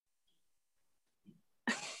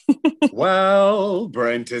Well,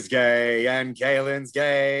 Brent is gay, and Kaylin's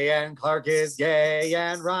gay, and Clark is gay,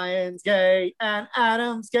 and Ryan's gay, and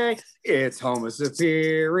Adam's gay. It's Homo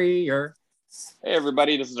Superior. Hey,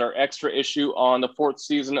 everybody. This is our extra issue on the 4th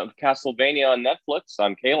season of Castlevania on Netflix.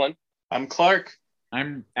 I'm Kaylin. I'm Clark.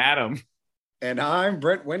 I'm Adam. And I'm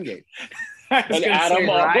Brent Wingate. And Adam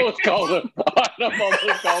almost called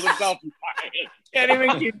himself Ryan. Can't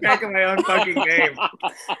even keep track of my own fucking name.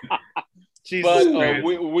 But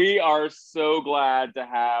we are so glad to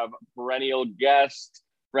have perennial guest,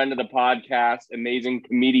 friend of the podcast, amazing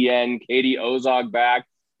comedian Katie Ozog back.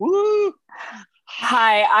 Woo!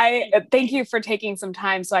 Hi, I thank you for taking some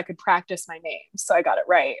time so I could practice my name. So I got it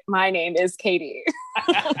right. My name is Katie.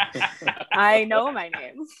 I know my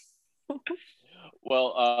name.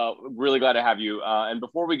 Well, really glad to have you. And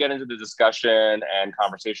before we get into the discussion and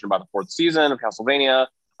conversation about the 4th season of Castlevania,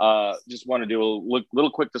 just want to do a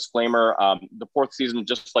little quick disclaimer. The 4th season,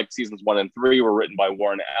 just like seasons 1 and 3, were written by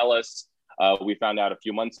Warren Ellis. We found out a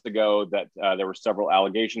few months ago that there were several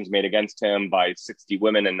allegations made against him by 60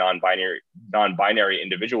 women and non-binary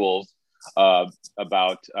individuals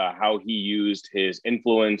about how he used his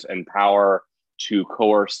influence and power to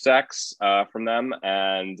coerce sex from them.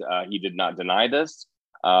 And he did not deny this.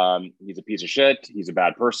 He's a piece of shit. He's a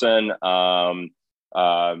bad person. And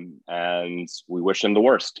we wish him the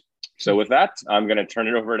worst. So with that, I'm going to turn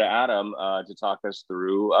it over to Adam to talk us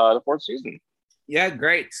through the 4th season. Yeah,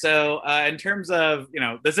 great. So in terms of,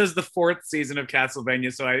 this is the 4th season of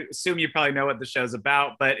Castlevania, so I assume you probably know what the show's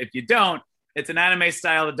about. But if you don't, it's an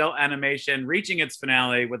anime-style adult animation reaching its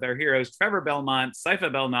finale with our heroes Trevor Belmont,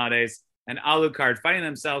 Sypha Belnades, and Alucard finding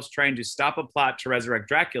themselves trying to stop a plot to resurrect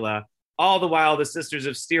Dracula, all the while the Sisters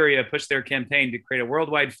of Styria push their campaign to create a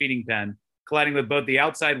worldwide feeding pen, colliding with both the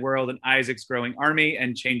outside world and Isaac's growing army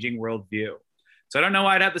and changing worldview. So I don't know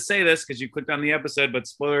why I'd have to say this because you clicked on the episode, but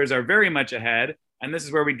spoilers are very much ahead. And this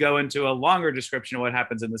is where we go into a longer description of what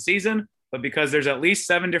happens in the season. But because there's at least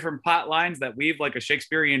 7 different plot lines that weave like a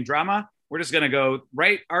Shakespearean drama, we're just going to go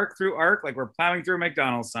right arc through arc like we're plowing through a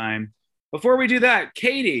McDonald's sign. Before we do that,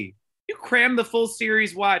 Katie, you crammed the full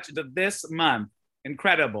series watch into this month.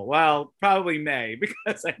 Incredible. Well, probably May,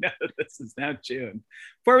 because I know that this is now June.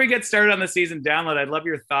 Before we get started on the season download, I'd love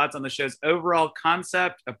your thoughts on the show's overall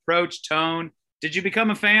concept, approach, tone. Did you become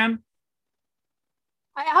a fan?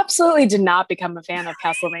 I absolutely did not become a fan of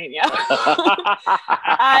Castlevania.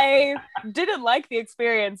 I didn't like the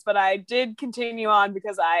experience, but I did continue on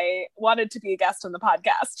because I wanted to be a guest on the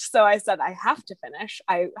podcast. So I said, I have to finish.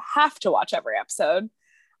 I have to watch every episode.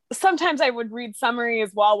 Sometimes I would read summaries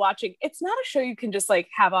while watching. It's not a show you can just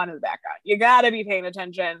have on in the background. You got to be paying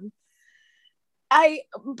attention. My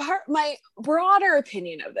broader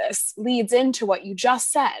opinion of this leads into what you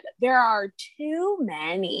just said. There are too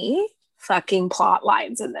many fucking plot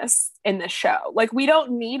lines in this show. We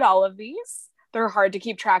don't need all of these. They're hard to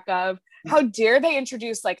keep track of. How dare they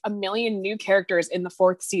introduce 1 million new characters in the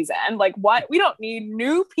 4th season? What? We don't need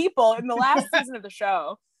new people in the last season of the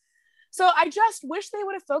show. So I just wish they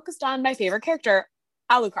would have focused on my favorite character,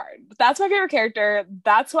 Alucard. That's my favorite character.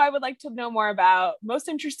 That's who I would like to know more about. Most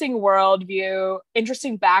interesting worldview,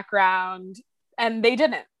 interesting background, and they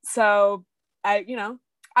didn't. So I'd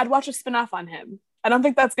watch a spinoff on him. I don't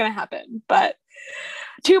think that's going to happen, but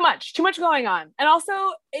too much going on. And also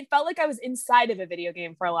it felt like I was inside of a video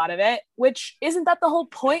game for a lot of it, which isn't that the whole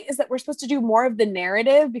point, is that we're supposed to do more of the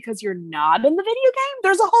narrative because you're not in the video game.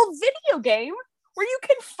 There's a whole video game where you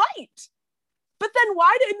can fight. But then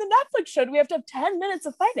why in the Netflix show do we have to have 10 minutes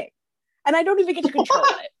of fighting? And I don't even get to control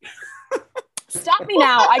it. Stop me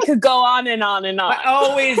now. I could go on and on and on. But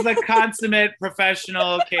always the consummate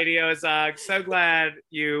professional Katie Ozog. So glad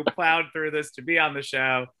you plowed through this to be on the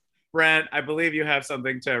show. Brent, I believe you have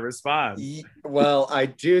something to respond. Well, I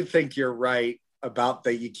do think you're right about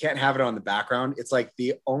that. You can't have it on the background. It's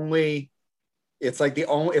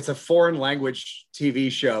a foreign language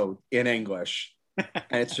TV show in English.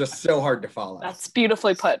 And it's just so hard to follow. That's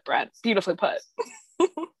beautifully put, Brent. Beautifully put.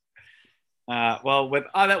 Well, with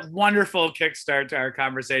all that wonderful kickstart to our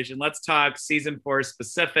conversation, let's talk season 4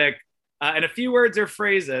 specific. In a few words or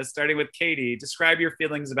phrases, starting with Katie, describe your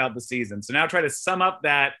feelings about the season. So now try to sum up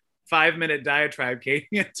that 5-minute diatribe, Katie,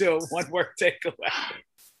 into a 1-word takeaway.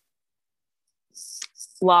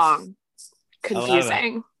 Long.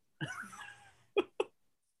 Confusing.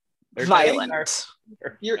 Violent.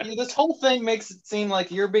 This whole thing makes it seem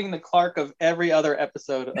like you're being the Clark of every other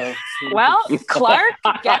episode of. Well, Clark,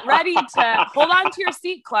 get ready to hold on to your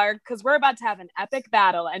seat, Clark, because we're about to have an epic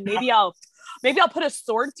battle, and maybe I'll put a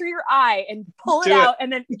sword through your eye and pull it out,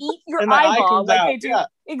 and then eat your eyeball like they do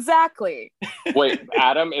Exactly. Wait,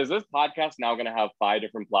 Adam, is this podcast now going to have 5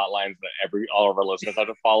 different plot lines that all of our listeners have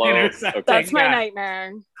to follow? Intersecting. That's my Yeah.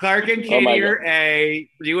 nightmare. Clark and Oh Katie my are A.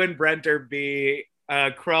 You and Brent are B.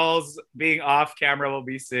 Krulls being off camera will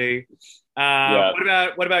be C.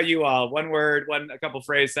 Yeah. What about you all? One word, a couple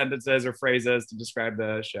sentences or phrases to describe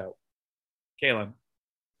the show. Kaylin.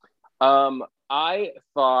 I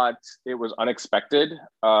thought it was unexpected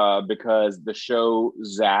because the show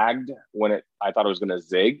zagged when I thought it was going to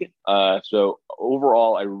zig. So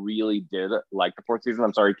overall, I really did like the 4th season.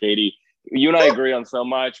 I'm sorry, Katie. You and I agree on so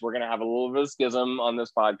much. We're going to have a little bit of schism on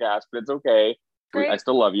this podcast, but it's okay. Great. I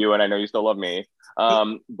still love you, and I know you still love me.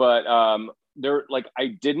 There, like, I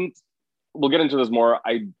didn't. We'll get into this more.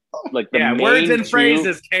 I like the main words and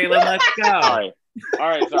phrases, Kaylin. Let's go. All right.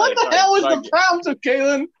 Sorry. What the hell is the prompt of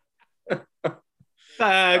Kaylin?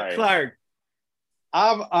 Clark.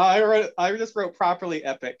 I just wrote properly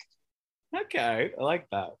epic. Okay, I like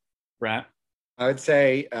that. Brent. I would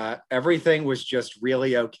say everything was just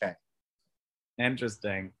really okay.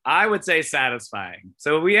 Interesting. I would say satisfying.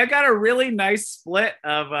 So we got a really nice split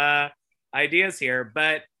of ideas here,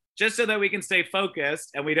 but just so that we can stay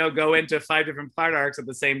focused and we don't go into 5 different plot arcs at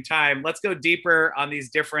the same time, let's go deeper on these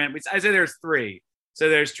different. I say there's 3. So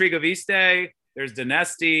there's Trigoviste, there's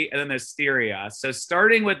Dynasty, and then there's Styria. So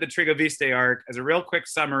starting with the Trigoviste arc as a real quick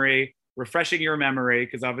summary, refreshing your memory,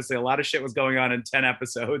 because obviously a lot of shit was going on in 10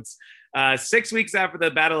 episodes. 6 weeks after the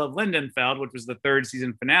Battle of Lindenfeld, which was the 3rd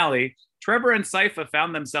season finale, Trevor and Sypha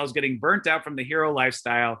found themselves getting burnt out from the hero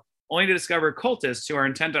lifestyle, only to discover cultists who are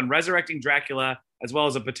intent on resurrecting Dracula, as well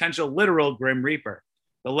as a potential literal Grim Reaper.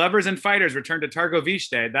 The lovers and fighters return to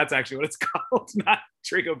Targoviste. That's actually what it's called, not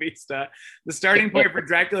Trigovista. The starting point for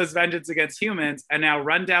Dracula's vengeance against humans, and now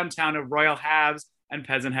rundown town of royal haves and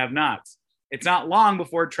peasant have-nots. It's not long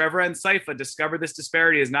before Trevor and Sypha discover this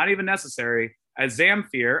disparity is not even necessary, as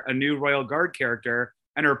Zamfir, a new royal guard character,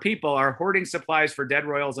 and her people are hoarding supplies for dead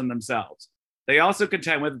royals and themselves. They also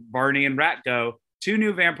contend with Barney and Ratgo, 2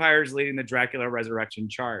 new vampires leading the Dracula resurrection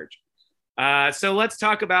charge. So let's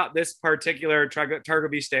talk about this particular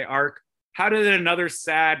Targoviste arc. How did another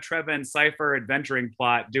sad Trevor and Sypha adventuring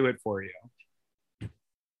plot do it for you?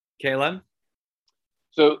 Kaylin?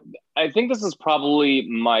 So I think this is probably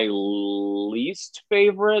my least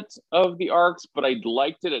favorite of the arcs, but I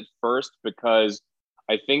liked it at first because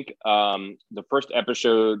I think the first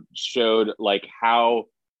episode showed like how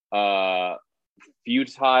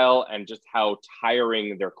futile and just how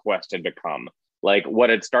tiring their quest had become. Like what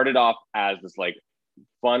had started off as this like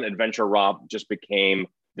fun adventure romp just became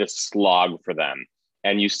this slog for them.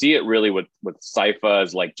 And you see it really with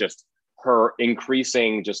Sypha's like just her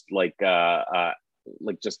increasing just like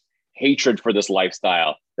just hatred for this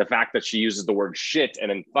lifestyle. The fact that she uses the word shit and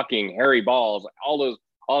then fucking hairy balls, all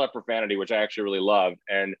that profanity, which I actually really loved.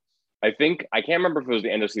 And I think, I can't remember if it was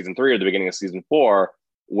the end of season 3 or the beginning of season 4,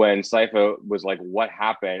 when Sypha was like, what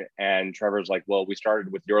happened? And Trevor's like, well, we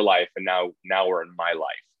started with your life and now we're in my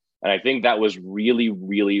life. And I think that was really,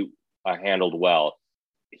 really handled well.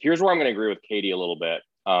 Here's where I'm going to agree with Katie a little bit.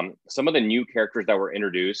 Some of the new characters that were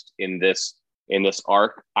introduced in this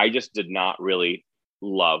arc, I just did not really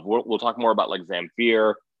love. We'll talk more about like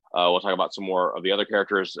Zamfir. We'll talk about some more of the other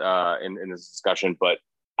characters in this discussion, but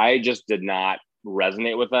I just did not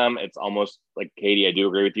resonate with them. It's almost like, Katie, I do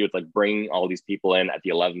agree with you. It's like bringing all these people in at the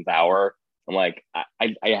 11th hour. I'm like, I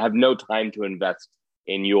have no time to invest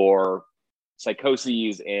in your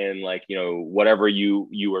psychoses and like, you know, whatever you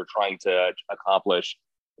were trying to accomplish.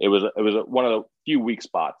 It was one of the few weak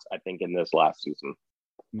spots, I think, in this last season.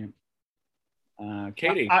 Yeah.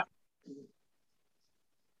 Katie.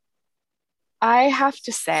 I have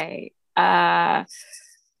to say,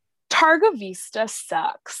 Targovista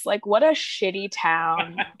sucks. Like, what a shitty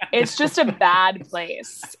town. It's just a bad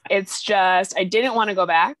place. It's just, I didn't want to go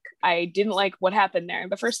back. I didn't like what happened there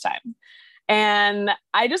the first time. And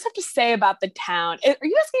I just have to say about the town.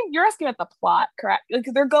 You're asking about the plot, correct? Like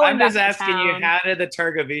they're going. I'm just asking you, how did the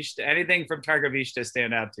Targovista, anything from Targovista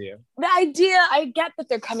stand out to you? The idea, I get that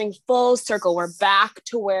they're coming full circle. We're back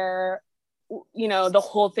to where, you know, the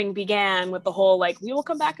whole thing began with the whole, like, we will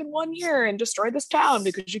come back in 1 year and destroy this town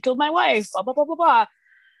because you killed my wife, blah, blah, blah, blah, blah.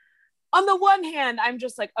 On the one hand, I'm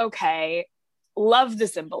just like, okay, love the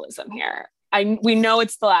symbolism here. We know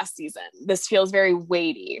it's the last season. This feels very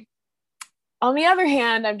weighty. On the other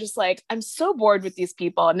hand, I'm just like, I'm so bored with these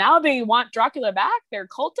people. Now they want Dracula back. They're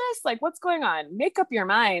cultists. Like, what's going on? Make up your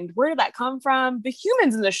mind. Where did that come from? The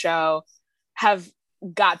humans in the show have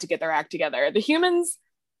got to get their act together. The humans,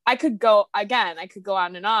 I could go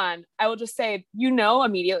on and on. I will just say, you know,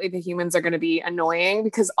 immediately the humans are going to be annoying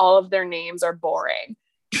because all of their names are boring.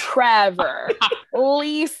 Trevor,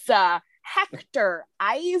 Lisa, Hector,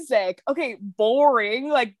 Isaac. Okay, boring.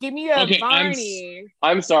 Like, give me a Okay, Barney.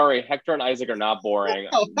 I'm sorry. Hector and Isaac are not boring.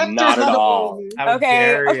 Oh, Hector's not at not all. boring. How Okay,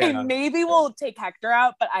 dare okay, ya. maybe we'll take Hector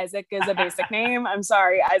out, but Isaac is a basic name. I'm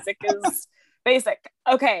sorry, Isaac is basic.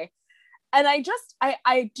 Okay. And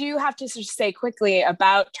I do have to just say quickly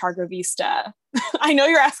about Targo Vista. I know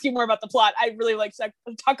you're asking more about the plot. I really like to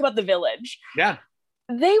talk about the village. Yeah.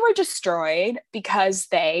 They were destroyed because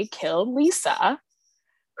they killed Lisa,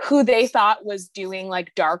 who they thought was doing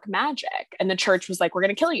like dark magic. And the church was like, we're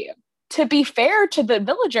going to kill you. To be fair to the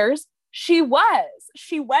villagers, she was.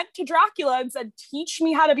 She went to Dracula and said, teach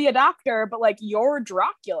me how to be a doctor, but like, you're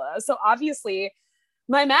Dracula. So obviously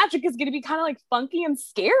my magic is going to be kind of like funky and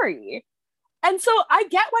scary. And so I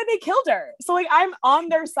get why they killed her. So like, I'm on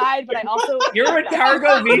their side, but I also... You're a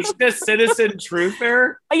Targo Vista citizen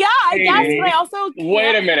truther? Yeah, I guess, but I also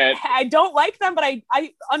Wait a minute. I don't like them, but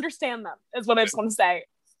I understand them, is what I just want to say.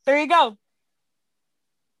 There you go.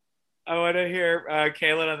 I want to hear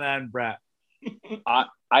Kaylin and then Brett.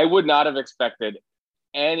 I would not have expected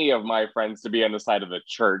any of my friends to be on the side of the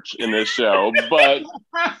church in this show, but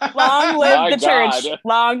Long live the God. church.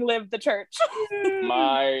 Long live the church.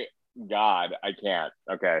 my God, I can't.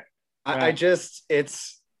 Okay. I just,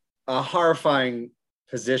 it's a horrifying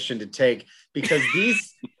position to take because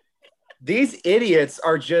these idiots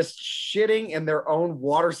are just shitting in their own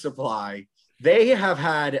water supply. They have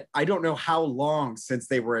had, I don't know how long since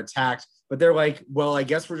they were attacked, but they're like, well, I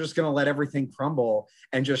guess we're just going to let everything crumble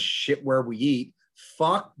and just shit where we eat.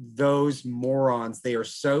 Fuck those morons. They are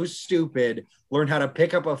so stupid. Learn how to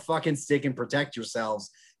pick up a fucking stick and protect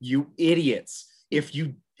yourselves, you idiots. If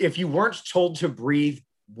you weren't told to breathe,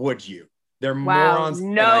 would you? They're morons.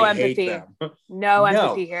 No and I empathy. hate them. No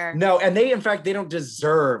empathy here. No, and they, in fact, they don't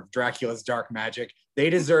deserve Dracula's dark magic. They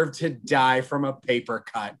deserve to die from a paper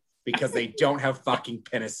cut because they don't have fucking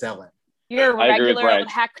penicillin. You're a I agree with regular Brett. old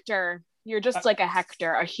Hector. You're just like a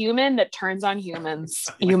Hector, a human that turns on humans.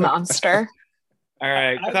 You monster. All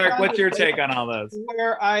right, I Clark, found what's it your take on all those?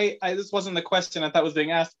 Where I this wasn't the question I thought was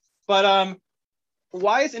being asked, but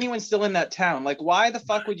why is anyone still in that town? Like, why the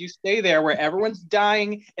fuck would you stay there where everyone's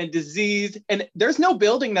dying and diseased and there's no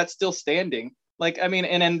building that's still standing? Like, I mean,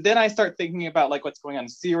 and then I start thinking about like what's going on in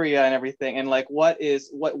Syria and everything, and like what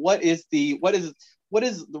is the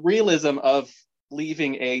realism of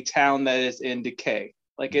leaving a town that is in decay?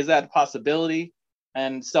 Like, is that a possibility?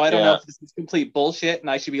 And so I don't know if this is complete bullshit and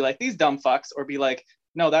I should be like, these dumb fucks, or be like,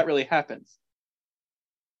 no, that really happens.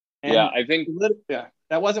 And I think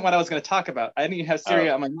that wasn't what I was going to talk about. I didn't even have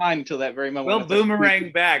Syria on my mind until that very moment. We'll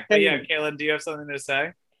boomerang back. But yeah, Kaylin, do you have something to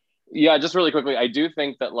say? Yeah, just really quickly, I do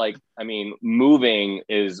think that, like, I mean, moving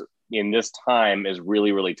is in this time is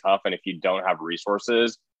really, really tough. And if you don't have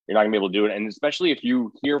resources, you're not gonna be able to do it. And especially if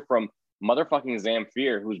you hear from motherfucking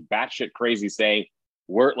Zamfir, who's batshit crazy, saying,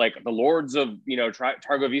 we're like the lords of,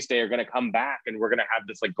 Targo Vista are going to come back and we're going to have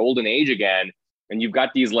this like golden age again. And you've got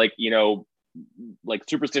these like, like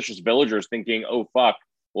superstitious villagers thinking, oh, fuck,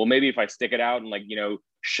 well, maybe if I stick it out and like,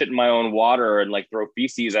 shit in my own water and like throw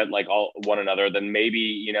feces at like all one another, then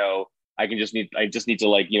maybe, I just need to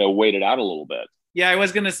like, wait it out a little bit. Yeah, I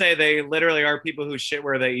was going to say they literally are people who shit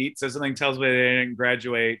where they eat. So something tells me they didn't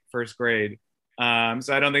graduate first grade. So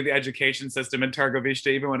I don't think the education system in Targo Vista,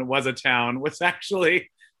 even when it was a town, was actually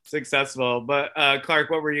successful. But Clark,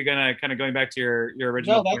 what were you gonna kind of going back to your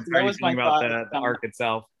original point? How are you feeling about the arc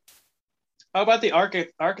itself? How about the arc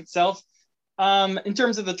itself? In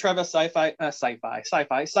terms of the Trevor sci-fi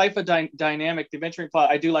dynamic, the adventuring plot,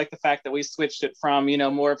 I do like the fact that we switched it from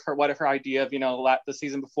more of her idea of the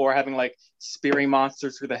season before having like spearing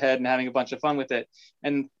monsters through the head and having a bunch of fun with it.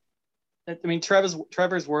 And I mean, Trevor's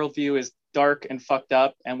worldview is dark and fucked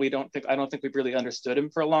up, and I don't think we've really understood him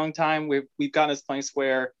for a long time. We've gotten this place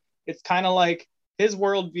where it's kind of like his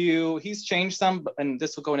worldview, he's changed some, and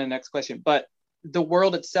this will go into the next question, but the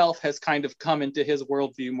world itself has kind of come into his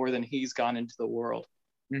worldview more than he's gone into the world.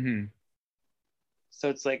 Mm-hmm. So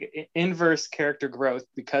it's like inverse character growth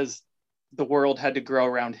because the world had to grow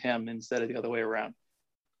around him instead of the other way around.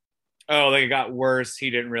 Oh, like it got worse. He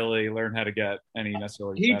didn't really learn how to get any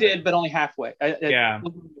necessarily. He better. did, but only halfway. Yeah.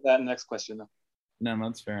 We'll get into that in the next question, though. No,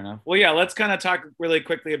 that's fair enough. Well, yeah, let's kind of talk really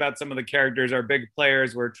quickly about some of the characters. Our big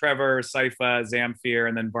players were Trevor, Sypha, Zamfir,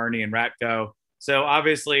 and then Barney and Ratko. So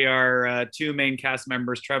obviously our two main cast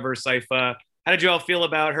members, Trevor, Sypha. How did you all feel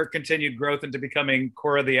about her continued growth into becoming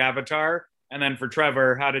Korra the Avatar? And then for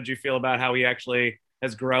Trevor, how did you feel about how he actually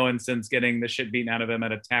has grown since getting the shit beaten out of him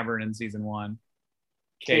at a tavern in season 1?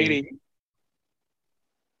 Katie.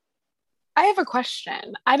 I have a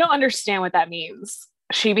question. I don't understand what that means.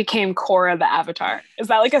 She became Korra the Avatar. Is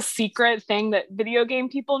that like a secret thing that video game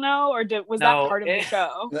people know, or was that part of the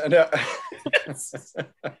show? No.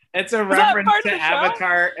 It's a reference to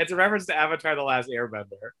Avatar. It's a reference to Avatar: The Last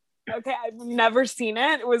Airbender. Okay, I've never seen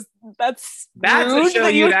it. That's a show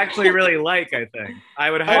you'd actually really like. I think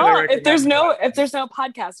I would highly recommend. If there's no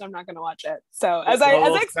podcast, I'm not going to watch it. So as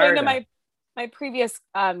I explained in my previous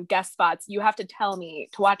guest spots, you have to tell me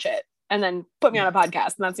to watch it and then put me on a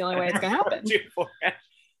podcast, and that's the only way it's going to happen.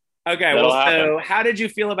 Okay, so how did you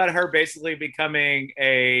feel about her basically becoming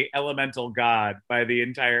a elemental god by the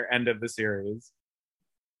entire end of the series?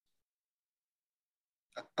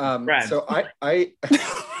 So I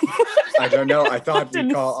I don't know. I thought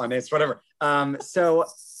we'd call on this, whatever. So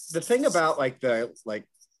the thing about the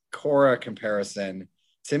Korra comparison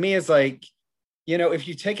to me is if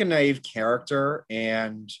you take a naive character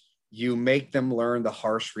and you make them learn the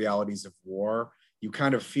harsh realities of war, you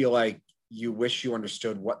kind of feel like you wish you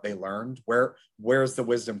understood what they learned. Where's the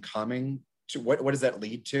wisdom coming to? What does that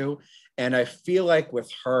lead to? And I feel like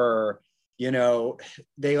with her, she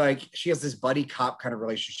has this buddy cop kind of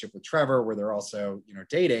relationship with Trevor where they're also,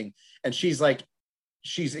 dating. And she's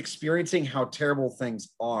experiencing how terrible things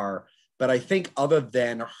are. But I think other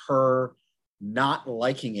than her not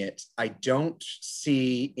liking it, I don't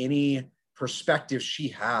see any perspective she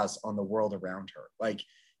has on the world around her.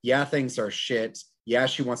 Yeah, things are shit. Yeah,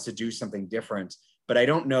 she wants to do something different, but I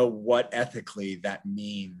don't know what ethically that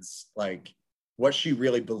means. What she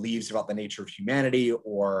really believes about the nature of humanity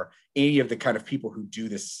or any of the kind of people who do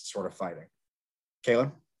this sort of fighting.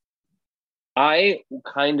 Kayla? I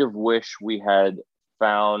kind of wish we had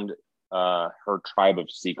found her tribe of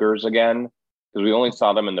Seekers again, because we only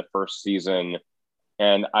saw them in the first season.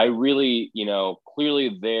 And I really,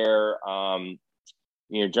 clearly they're,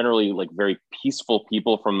 generally very peaceful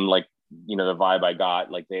people from the vibe I got.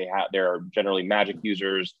 They're generally magic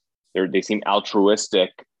users. They seem altruistic.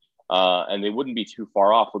 And they wouldn't be too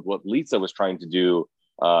far off with what Lisa was trying to do.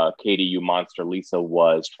 Katie, you monster. Lisa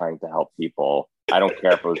was trying to help people. I don't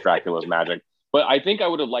care if it was Dracula's magic, but I think I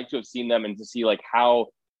would have liked to have seen them and to see how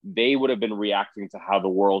they would have been reacting to how the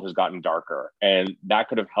world has gotten darker. And that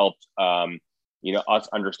could have helped, us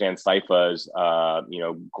understand Sypha's,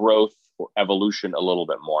 growth or evolution a little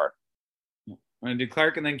bit more. I'm going to do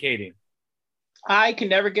Clark and then Katie. I can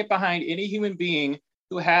never get behind any human being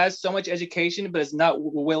who has so much education but is not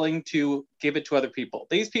willing to give it to other people.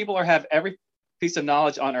 These people have every piece of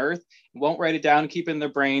knowledge on earth, won't write it down, keep it in their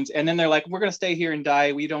brains, and then they're like, we're going to stay here and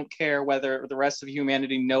die. We don't care whether the rest of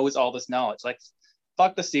humanity knows all this knowledge.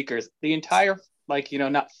 Fuck the Seekers. The entire,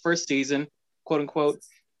 not first season, quote unquote,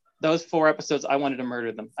 those 4 episodes, I wanted to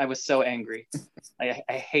murder them. I was so angry. I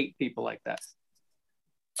hate people like that.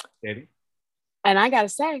 Katie? And I got to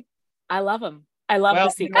say, I love them. I love the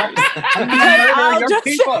Seekers. I'll just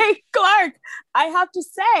say, Clark, I have to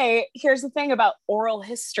say, here's the thing about oral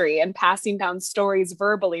history and passing down stories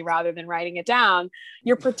verbally rather than writing it down.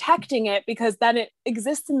 You're protecting it because then it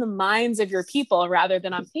exists in the minds of your people rather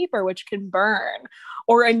than on paper, which can burn,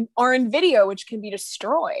 or in video, which can be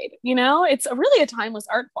destroyed. It's really a timeless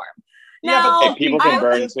art form. Now, and people can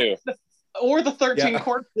burn too. Or the 13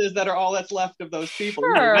 corpses that are all that's left of those people.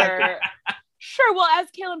 Sure. Well, as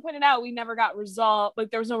Kaylin pointed out, we never got resolve.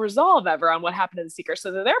 There was no resolve ever on what happened to the Seekers.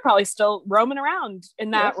 So they're probably still roaming around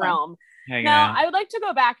in that realm. Now, I would like to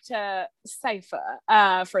go back to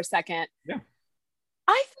Sypha for a second. Yeah.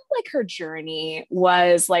 I feel like her journey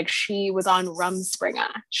was she was on Rumspringa.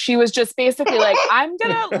 She was just basically I'm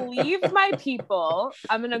going to leave my people.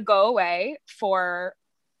 I'm going to go away for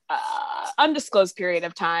undisclosed period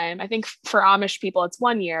of time. I think for Amish people, it's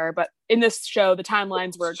 1 year, but in this show, the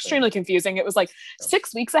timelines were extremely confusing. It was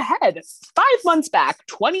 6 weeks ahead, 5 months back,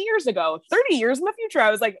 20 years ago, 30 years in the future.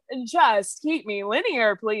 I was just keep me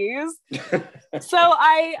linear, please. So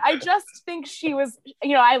I just think she was,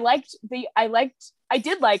 I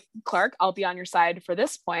did like Clark. I'll be on your side for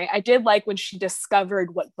this point. I did like when she discovered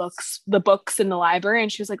the books in the library,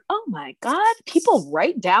 and she was like, "Oh my God, people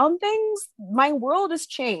write down things. My world has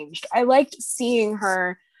changed." I liked seeing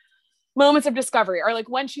her moments of discovery, or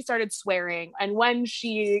when she started swearing and when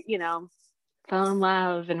she, fell in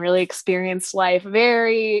love and really experienced life.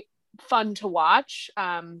 Very fun to watch.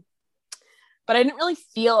 But I didn't really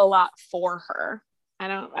feel a lot for her.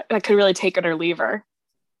 I could really take it or leave her.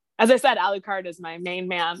 As I said, Alucard is my main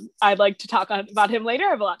man. I'd like to talk about him later. I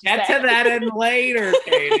have a lot to say. Get to that in later,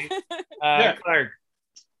 Katie. Clark.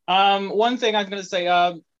 One thing I'm going to say,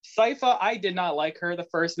 Sypha, I did not like her the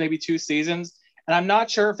first maybe 2 seasons. And I'm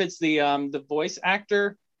not sure if it's the voice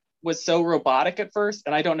actor was so robotic at first,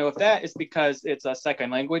 and I don't know if that is because it's a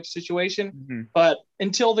second language situation. Mhm. But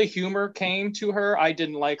until the humor came to her, I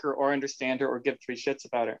didn't like her or understand her or give three shits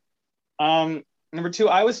about her. Number two,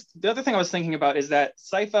 the other thing I was thinking about is that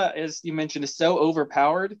Sypha, as you mentioned, is so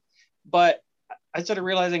overpowered, but I started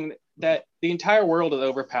realizing that the entire world is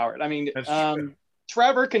overpowered. I mean, That's true.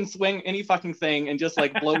 Trevor can swing any fucking thing and just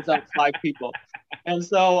like blows up 5 people. And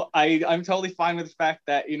so I'm totally fine with the fact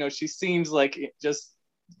that, you know, she seems like just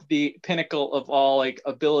the pinnacle of all like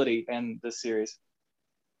ability in this series.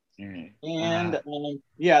 Mm. And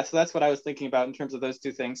yeah, so that's what I was thinking about in terms of those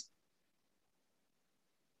two things.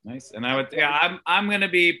 Nice. And I'm gonna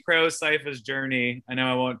be pro Sypha's journey. I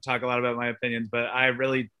know I won't talk a lot about my opinions, but I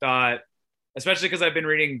really thought, especially because I've been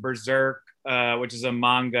reading Berserk, which is a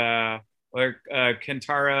manga, or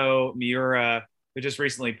Kentaro Miura, who just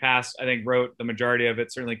recently passed, I think wrote the majority of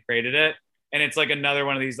it, certainly created it. And it's like another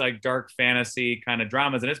one of these like dark fantasy kind of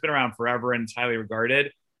dramas, and it's been around forever and it's highly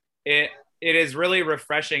regarded. It is really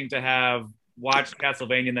refreshing to have watched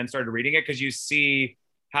Castlevania and then started reading it, because you see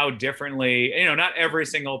how differently, you know, not every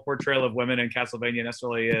single portrayal of women in Castlevania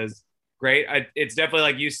necessarily is great. It's definitely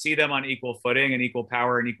like you see them on equal footing and equal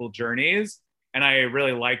power and equal journeys. And I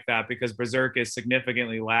really like that, because Berserk is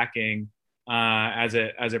significantly lacking as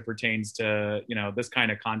it pertains to, you know, this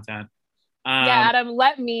kind of content. Yeah, Adam,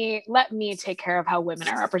 let me take care of how women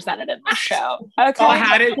are represented in this show.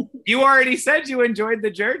 Okay. You already said you enjoyed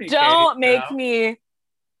the journey. Don't Katie, make me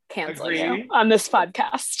cancel you on this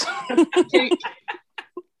podcast.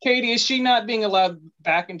 Katie, is she not being allowed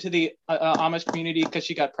back into the Amish community because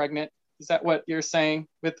she got pregnant? Is that what you're saying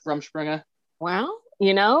with Rumspringa? Well,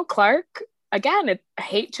 you know, Clark, again, I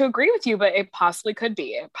hate to agree with you, but it possibly could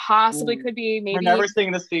be. It possibly could be. Maybe we're never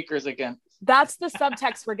seeing the Seekers again. That's the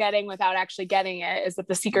subtext we're getting without actually getting it, is that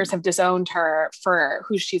the Seekers have disowned her for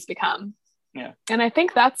who she's become. Yeah. And I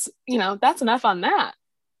think that's enough on that.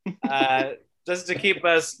 Just to keep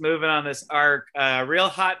us moving on this arc, real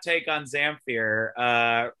hot take on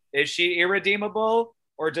Zamfir. Is she irredeemable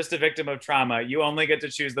or just a victim of trauma? You only get to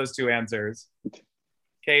choose those two answers.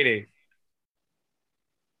 Katie.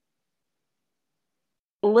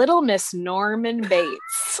 Little Miss Norman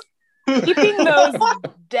Bates. Keeping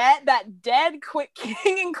that dead quick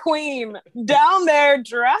king and queen down there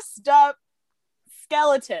dressed up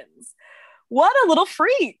skeletons. What a little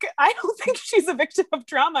freak. I don't think she's a victim of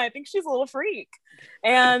trauma. I think she's a little freak.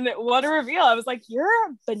 And what a reveal. I was like, you're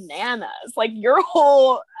bananas. Like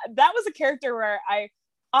that was a character where I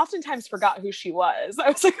oftentimes forgot who she was. I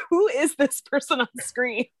was like, who is this person on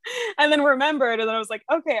screen? And then remembered, and then I was like,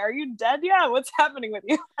 okay, are you dead? Yeah, what's happening with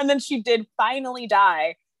you? And then she did finally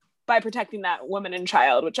die by protecting that woman and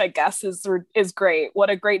child, which I guess is great. What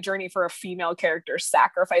a great journey for a female character,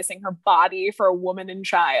 sacrificing her body for a woman and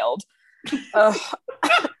child.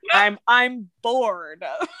 I'm bored.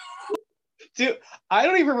 Dude, I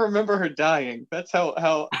don't even remember her dying. That's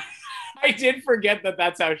how I did forget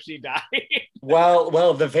that's how she died.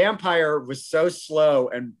 Well, the vampire was so slow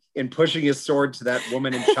and in pushing his sword to that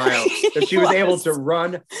woman and child that she was able to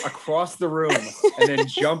run across the room and then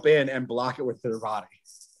jump in and block it with her body.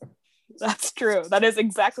 That's true. That is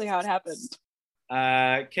exactly how it happened.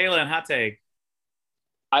 Kaylin, hot take.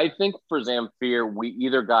 I think for Zamfir, we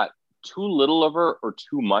either got too little of her or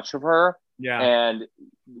too much of her. Yeah. And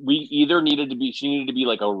she needed to be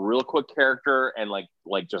like a real quick character and like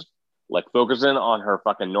just like focus in on her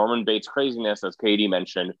fucking Norman Bates craziness, as Katie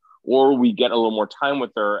mentioned, or we get a little more time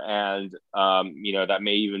with her and, you know, that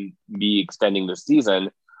may even be extending the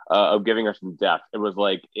season of giving her some depth. It was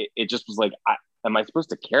like, it just was like, am I supposed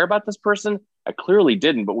to care about this person? I clearly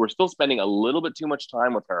didn't, but we're still spending a little bit too much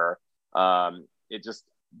time with her.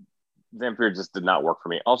 Zamfir just did not work for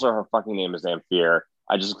me. Also, her fucking name is Zamfir.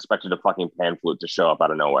 I just expected a fucking pan flute to show up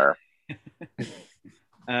out of nowhere.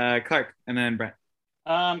 Clark, and then Brent.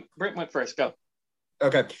 Brent went first. Go.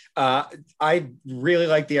 Okay. I really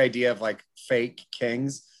like the idea of like fake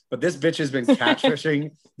kings, but this bitch has been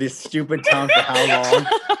catfishing this stupid town for how long?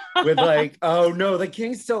 With like, oh no, the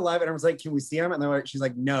king's still alive, and I was like, can we see him? And then she's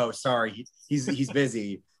like, no, sorry, he's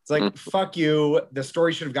busy. It's like, fuck you. The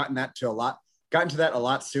story should have gotten to that a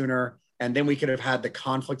lot sooner, and then we could have had the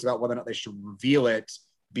conflict about whether or not they should reveal it,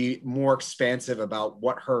 be more expansive about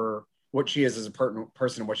what she is as a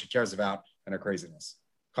person and what she cares about and her craziness.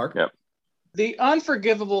 Clark? Yep. The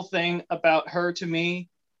unforgivable thing about her to me,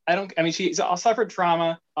 she's suffered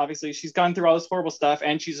trauma. Obviously, she's gone through all this horrible stuff,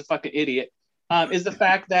 and she's a fucking idiot. Is the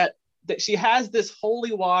fact that she has this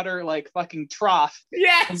holy water like fucking trough.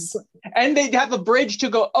 Yes. And they have a bridge to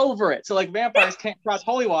go over it. So like vampires can't cross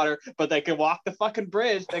holy water, but they can walk the fucking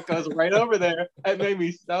bridge that goes right over there. It made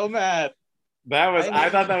me so mad. I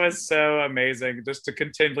thought that was so amazing, just to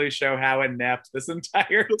continually show how inept this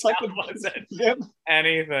entire town was at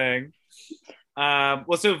anything.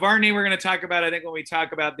 Well, so Varney, we're going to talk about, I think, when we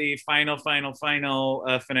talk about the final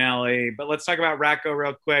finale. But let's talk about Ratko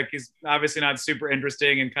real quick. He's obviously not super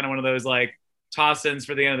interesting and kind of one of those like toss-ins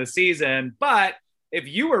for the end of the season. But if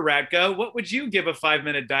you were Ratko, what would you give a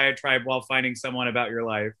 5-minute diatribe while finding someone about your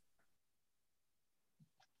life?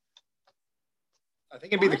 I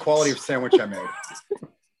think it'd be the quality of sandwich I made.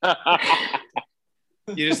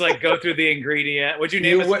 You just like go through the ingredient. Would you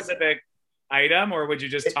name a specific item, or would you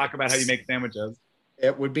just talk about how you make sandwiches?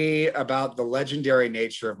 It would be about the legendary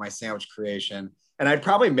nature of my sandwich creation. And I'd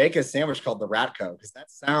probably make a sandwich called the Ratko, because that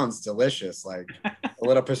sounds delicious. Like a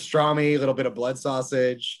little pastrami, a little bit of blood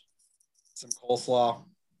sausage, some coleslaw.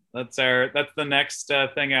 That's the next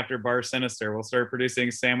thing after Bar Sinister. We'll start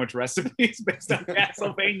producing sandwich recipes based on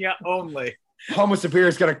Castlevania only. Homo Superior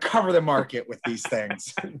is going to cover the market with these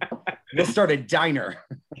things. We'll start a diner.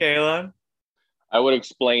 Kayla? I would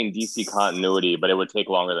explain DC continuity, but it would take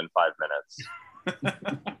longer than 5 minutes.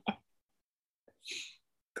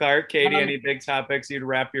 Clark, Katie, any big topics you'd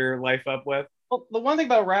wrap your life up with? Well, the one thing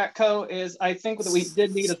about Ratko is I think that we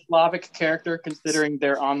did need a Slavic character, considering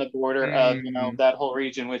they're on the border of that whole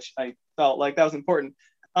region, which I felt like that was important.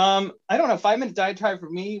 I don't know, 5-minute diatribe for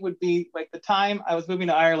me would be like the time I was moving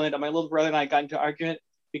to Ireland, and my little brother and I got into an argument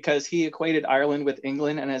because he equated Ireland with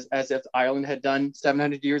England, and as if Ireland had done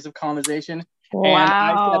 700 years of colonization.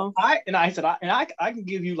 Wow. And I said, I can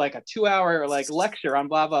give you like a 2-hour like lecture on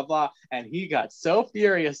blah blah blah, and he got so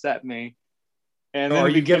furious at me. And are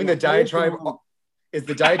you giving the diatribe? Is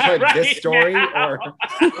the diatribe Right, this story, yeah. or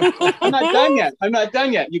I'm not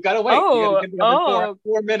done yet. You gotta wait. You gotta give the other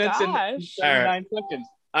 4 minutes and 9 seconds.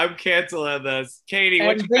 I'm canceling this. Katie,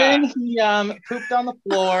 what And you then got? he pooped on the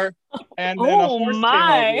floor, and then a horse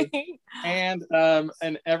came over,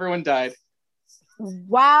 and everyone died.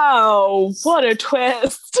 Wow, what a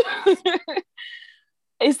twist.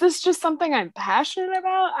 Is this just something I'm passionate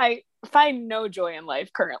about? I find no joy in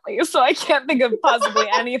life currently, so I can't think of possibly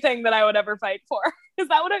anything that I would ever fight for. Is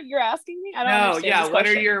that what you're asking me? I don't understand this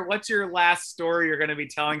question. What's your last story you're going to be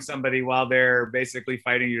telling somebody while they're basically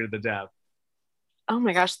fighting you to the death? Oh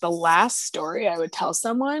my gosh, the last story I would tell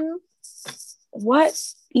someone? What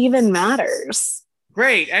even matters?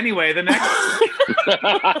 Great. Anyway, the next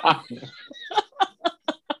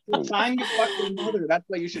The time you fucked your mother, that's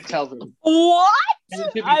what you should tell them. What? And it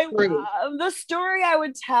should be true. The story I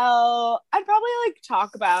would tell, I'd probably like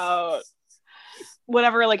talk about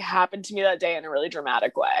whatever like happened to me that day in a really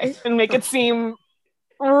dramatic way and make it seem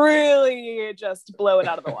really just blow it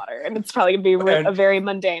out of the water. And it's probably gonna be a very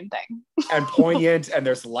mundane thing. and poignant, and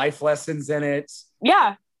there's life lessons in it.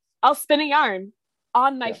 Yeah, I'll spin a yarn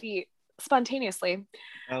on my feet spontaneously.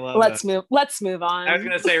 I love Let's move on. I was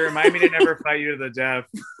going to say, remind me to never fight you to the death.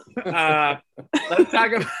 Let's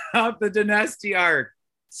talk about the Dynasty arc.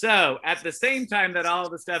 So, at the same time that all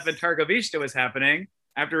of the stuff in Targovishta was happening,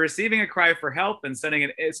 after receiving a cry for help and spending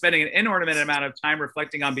an inordinate amount of time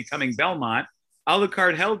reflecting on becoming Belmont,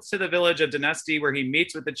 Alucard heads to the village of Dynasty, where he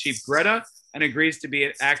meets with the chief Greta and agrees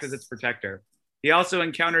to act as its protector. He also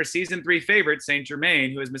encounters season 3 favorite Saint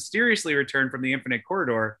Germain, who has mysteriously returned from the Infinite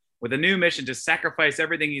Corridor with a new mission to sacrifice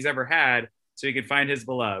everything he's ever had so he can find his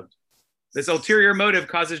beloved. This ulterior motive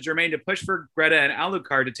causes Germain to push for Greta and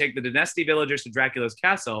Alucard to take the Dynasty villagers to Dracula's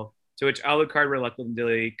castle, to which Alucard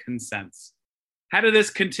reluctantly consents. How did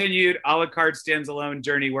this continued Alucard stands alone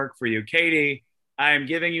journey work for you? Katie, I am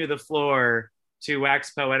giving you the floor to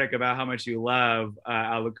wax poetic about how much you love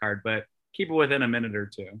Alucard, but keep it within a minute or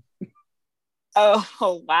two.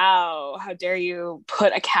 Oh wow, how dare you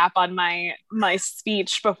put a cap on my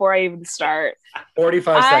speech before I even start.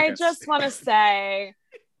 45 seconds. I just want to say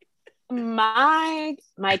my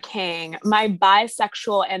king, my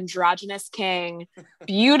bisexual androgynous king,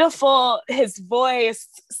 beautiful, his voice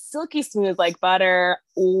silky smooth like butter.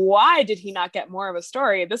 Why did he not get more of a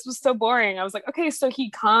story? This was so boring. I was like, okay, so he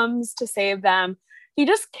comes to save them. He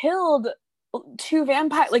just killed 2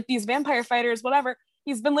 these vampire fighters, whatever.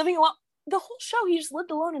 He's been living alone the whole show. He just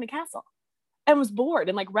lived alone in a castle and was bored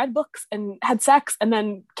and like read books and had sex and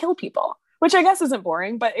then killed people, which I guess isn't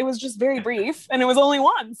boring, but it was just very brief and it was only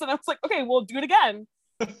once. And I was like, okay, we'll do it again.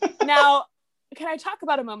 Now, can I talk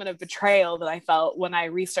about a moment of betrayal that I felt when I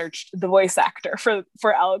researched the voice actor for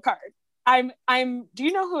Alucard? Do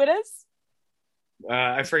you know who it is?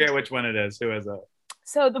 I forget which one it is. Who is it?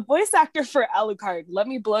 So the voice actor for Alucard, let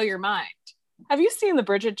me blow your mind. Have you seen the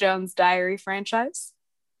Bridget Jones Diary franchise?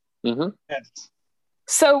 Mm-hmm. Yes.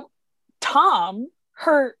 So Tom,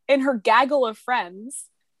 in her gaggle of friends,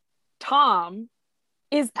 Tom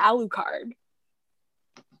is Alucard.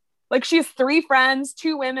 Like she has 3 friends,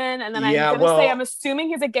 2 women, and then I'm gonna say I'm assuming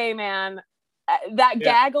he's a gay man. That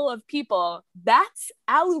gaggle of people, that's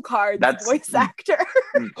Alucard's voice actor.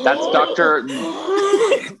 That's Dr.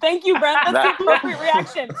 Thank you, Brent. That's the appropriate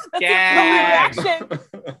reaction. That's the appropriate reaction.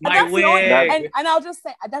 My wig. And I'll just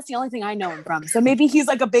say, that's the only thing I know him from. So maybe he's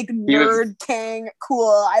like a big nerd king.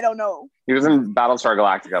 Cool. I don't know. He was in Battlestar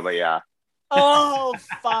Galactica, but yeah. Oh,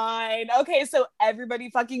 fine. Okay, so everybody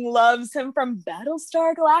fucking loves him from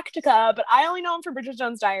Battlestar Galactica, but I only know him from Bridget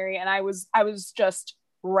Jones' Diary, and I was just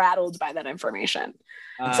rattled by that information.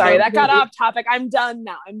 Sorry, that got off topic. I'm done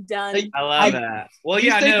now. I'm done. I love that. Well,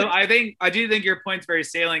 yeah, no, I do think your point's very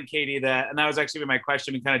salient, Katie, and that was actually my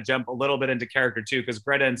question. We kind of jump a little bit into character too, because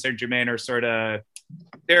Greta and Saint Germain are sort of,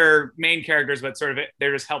 they're main characters, but sort of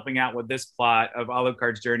they're just helping out with this plot of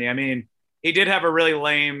Alucard's journey. I mean, he did have a really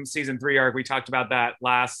lame season 3 arc. We talked about that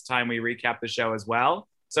last time we recapped the show as well.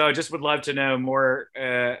 So I just would love to know more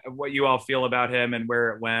of what you all feel about him and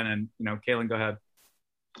where it went. And, Kaylin, go ahead.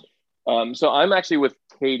 So I'm actually with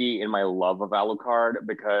Katie in my love of Alucard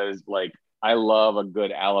because, like, I love a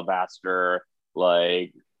good alabaster,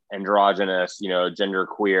 like androgynous, gender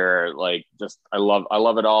queer, like just I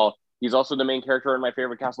love it all. He's also the main character in my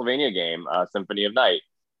favorite Castlevania game, Symphony of Night.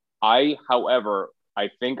 However, I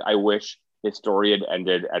wish his story had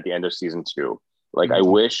ended at the end of season 2. Like, I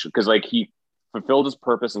wish, because like he fulfilled his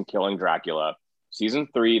purpose in killing Dracula. Season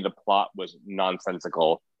 3, the plot was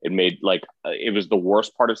nonsensical. It made it was the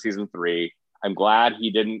worst part of season 3. I'm glad he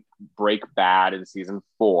didn't break bad in season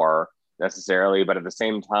 4 necessarily, but at the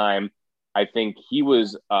same time, I think he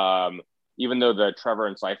was, even though the Trevor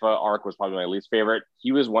and Sypha arc was probably my least favorite,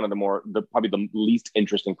 he was one of probably the least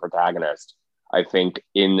interesting protagonist, I think,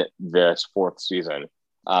 in this 4th season.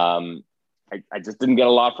 I just didn't get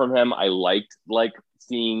a lot from him. I liked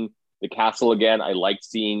seeing the castle again. I liked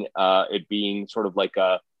seeing it being sort of like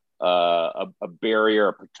a barrier,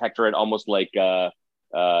 a protectorate, almost like the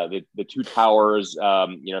 2 towers.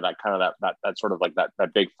 That kind of that sort of like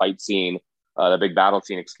that big fight scene, the big battle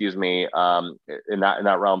scene. Excuse me, in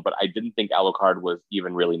that realm. But I didn't think Alucard was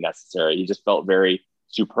even really necessary. He just felt very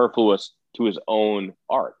superfluous to his own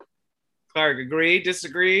arc. Clark, agree?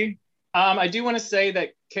 Disagree? I do want to say that,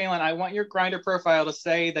 Kaylin, I want your Grindr profile to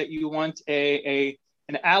say that you want an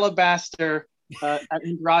alabaster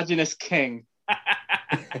androgynous king.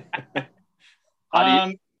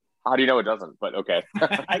 How do you know it doesn't? But okay.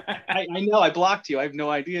 I know I blocked you. I have no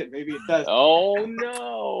idea. Maybe it does. Oh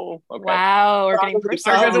no! Okay. Wow, we're getting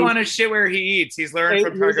personal. Clark doesn't want to shit where he eats. He's learned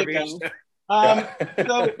from Targa Beach.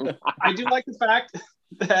 So I do like the fact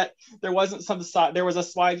that there wasn't there was a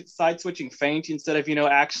side switching feint instead of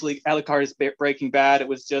actually Alucard is Breaking Bad. It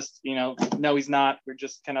was just no, he's not. We're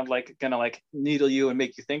just kind of like gonna like needle you and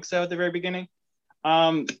make you think so at the very beginning.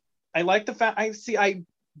 I like the fact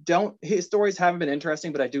his stories haven't been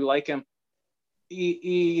interesting, but I do like him.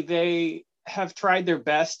 They have tried their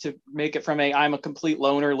best to make it from I'm a complete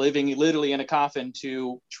loner living literally in a coffin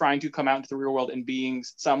to trying to come out into the real world and being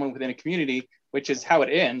someone within a community, which is how it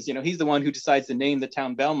ends. He's the one who decides to name the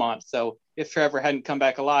town Belmont. So if Trevor hadn't come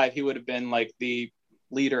back alive, he would have been like the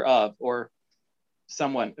leader of or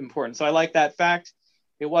someone important. So I like that fact.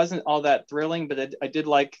 It wasn't all that thrilling, but I did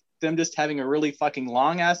like them just having a really fucking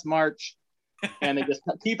long ass march. And they just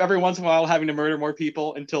keep every once in a while having to murder more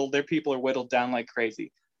people until their people are whittled down like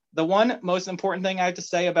crazy. The one most important thing I have to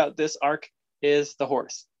say about this arc is the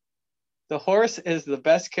horse. The horse is the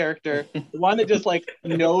best character, the one that just like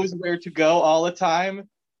knows where to go all the time.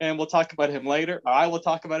 And we'll talk about him later. I will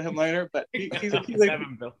talk about him later, but he's a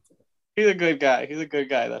good guy. He's a good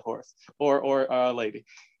guy, that horse or lady.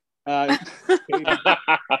 I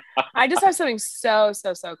just have something so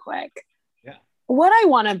quick. Yeah. What I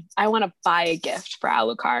want to buy a gift for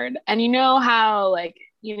Alucard. And how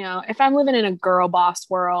if I'm living in a girl boss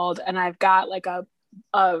world and I've got like a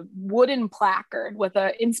wooden placard with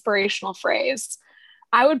an inspirational phrase,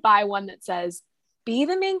 I would buy one that says, be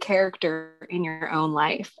the main character in your own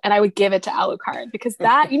life. And I would give it to Alucard because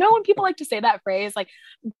that, when people like to say that phrase, like,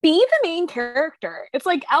 be the main character. It's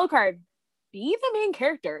like, Alucard, be the main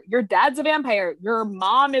character. Your dad's a vampire. Your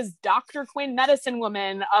mom is Dr. Quinn Medicine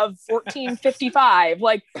Woman of 1455.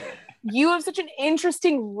 Like, you have such an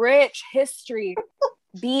interesting, rich history.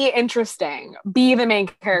 Be interesting. Be the main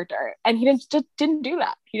character. And he didn't do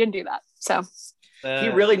that. He didn't do that. So he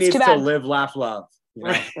really needs to live, laugh, love.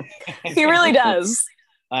 He really does.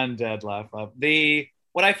 Undead laugh, love.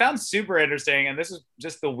 What I found super interesting, and this is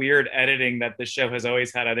just the weird editing that the show has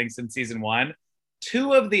always had, I think, since season 1.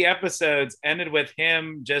 2 of the episodes ended with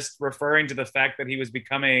him just referring to the fact that he was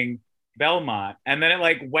becoming Belmont. And then it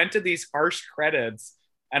like went to these harsh credits.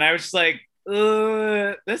 And I was just like,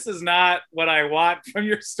 this is not what I want from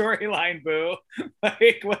your storyline, Boo.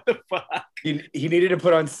 Like, what the fuck? He needed to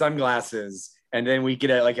put on sunglasses, and then we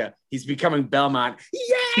get he's becoming Belmont.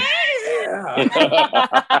 Yeah.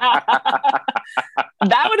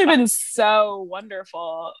 That would have been so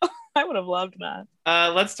wonderful. I would have loved that.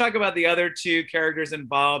 Let's talk about the other two characters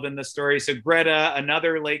involved in the story. So Greta,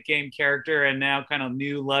 another late game character, and now kind of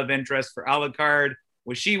new love interest for Alucard.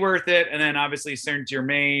 Was she worth it? And then obviously Saint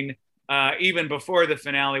Germain, even before the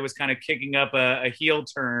finale, was kind of kicking up a heel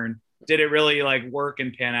turn. Did it really like work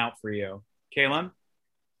and pan out for you, Kaylin?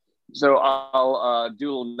 So I'll do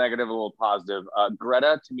a little negative, a little positive.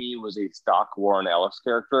 Greta to me was a stock Warren Ellis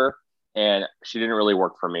character, and she didn't really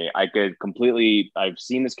work for me. I've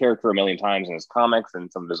seen this character a million times in his comics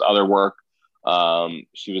and some of his other work.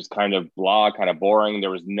 She was kind of blah, kind of boring. There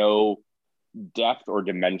was no depth or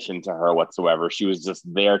dimension to her whatsoever. She was just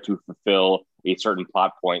there to fulfill a certain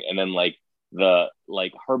plot point. And then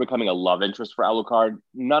her becoming a love interest for Alucard,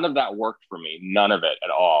 none of that worked for me. None of it at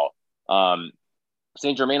all.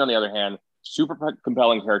 Saint Germain, on the other hand, super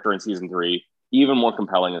compelling character in season 3, even more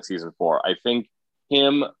compelling in season 4. I think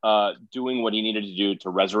him doing what he needed to do to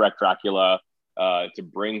resurrect Dracula, to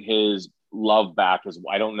bring his love back.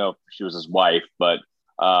 I don't know if she was his wife, but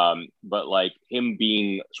like him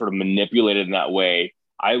being sort of manipulated in that way,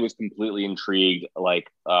 I was completely intrigued.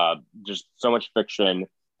 Just so much fiction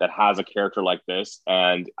that has a character like this,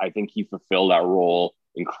 and I think he fulfilled that role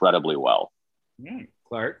incredibly well.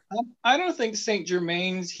 Clark? I don't think Saint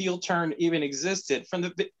Germain's heel turn even existed.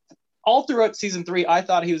 All throughout season 3, I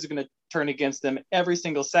thought he was going to turn against them every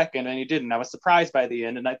single second, and he didn't. I was surprised by the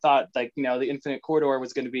end, and I thought the Infinite Corridor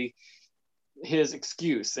was going to be his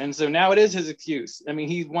excuse, and so now it is his excuse. I mean,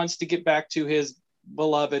 he wants to get back to his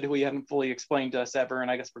beloved, who he hadn't fully explained to us ever,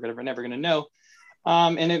 and I guess we're never going to know.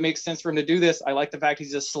 And it makes sense for him to do this. I like the fact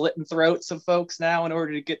he's just slitting throats of folks now in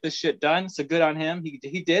order to get this shit done. So good on him.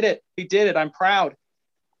 He did it. He did it. I'm proud.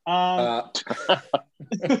 In terms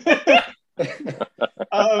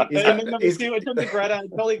of Greta, I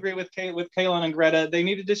totally agree with Kaylin and Greta. They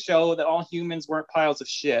needed to show that all humans weren't piles of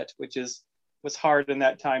shit, which was hard in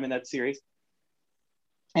that time in that series.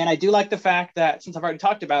 And I do like the fact that, since I've already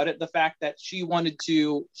talked about it, the fact that she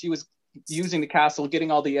was using the castle, getting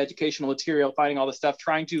all the educational material, finding all the stuff,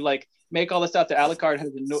 trying to make all the stuff that Alucard has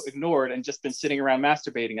ignored and just been sitting around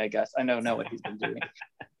masturbating, I guess. I know what he's been doing.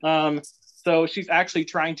 So she's actually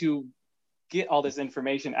trying to get all this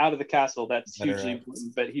information out of the castle that's hugely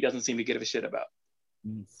important, but he doesn't seem to give a shit about.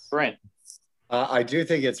 Brent. I do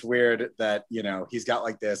think it's weird that, he's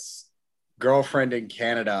got this girlfriend in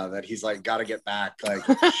Canada that he's got to get back.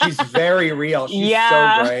 She's very real. She's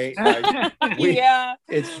so great.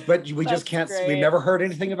 But we just can't, we've never heard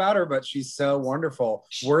anything about her, but she's so wonderful,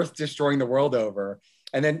 worth destroying the world over.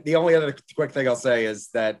 And then the only other quick thing I'll say is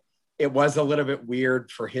that it was a little bit weird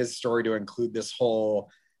for his story to include this whole,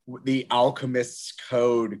 the alchemist's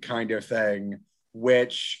code kind of thing,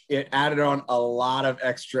 which it added on a lot of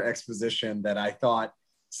extra exposition that I thought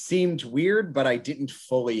seemed weird, but I didn't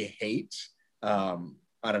fully hate. I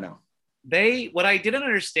don't know. What I didn't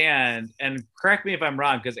understand, and correct me if I'm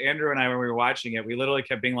wrong, because Andrew and I, when we were watching it, we literally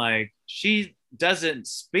kept being like, she doesn't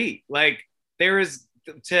speak. There is,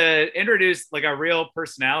 to introduce a real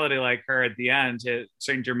personality like her at the end to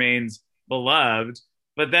Saint Germain's beloved,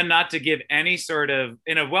 but then not to give any sort of,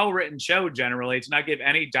 in a well-written show generally, to not give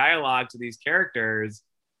any dialogue to these characters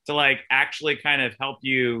to actually kind of help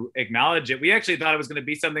you acknowledge it. We actually thought it was going to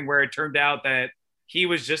be something where it turned out that he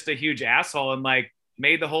was just a huge asshole and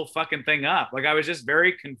made the whole fucking thing up. I was just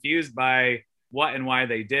very confused by what and why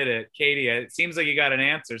they did it. Katie, it seems like you got an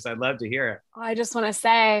answer, so I'd love to hear it. I just want to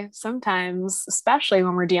say, sometimes, especially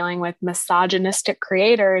when we're dealing with misogynistic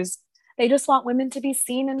creators, they just want women to be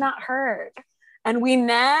seen and not heard. And we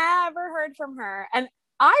never heard from her. And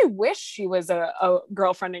I wish she was a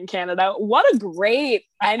girlfriend in Canada. What a great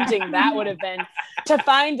ending that would have been, to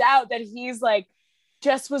find out that he's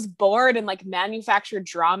just was bored and manufactured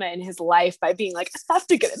drama in his life by being I have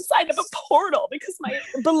to get inside of a portal because my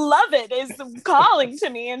beloved is calling to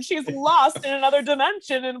me and she's lost in another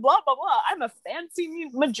dimension and blah, blah, blah. I'm a fancy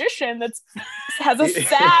magician that has a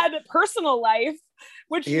sad personal life,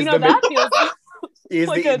 which, that feels He's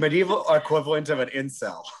the medieval equivalent of an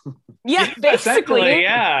incel. Yeah, basically.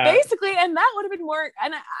 Yeah. Basically, and that would have been more,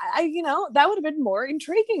 and I that would have been more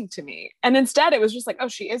intriguing to me. And instead it was just oh,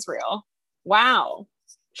 she is real. Wow.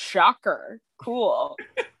 Shocker. Cool.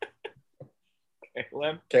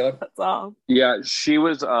 Caleb? That's all. Yeah, she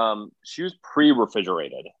was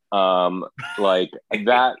pre-refrigerated.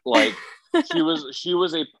 she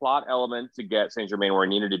was a plot element to get Saint Germain where it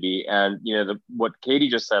needed to be, and what Katie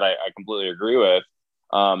just said, I completely agree with.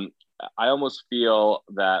 I almost feel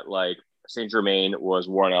that like Saint Germain was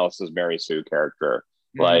Warren Ellis's Mary Sue character.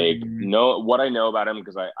 Like, what I know about him,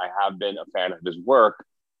 because I have been a fan of his work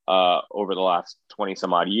over the last 20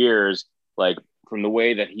 some odd years, like from the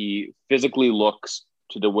way that he physically looks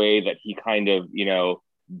to the way that he kind of,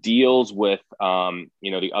 deals with,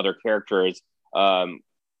 the other characters.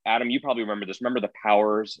 Adam, you probably remember this. Remember the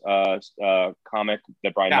Powers comic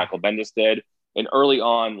that Brian Michael Bendis did? And early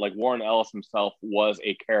on, like Warren Ellis himself was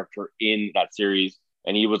a character in that series,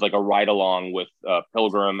 and he was like a ride along with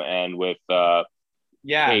Pilgrim and with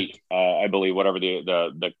Kate, I believe, whatever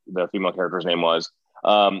the female character's name was.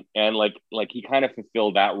 And like he kind of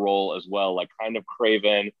fulfilled that role as well, like kind of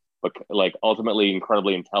craven, but like ultimately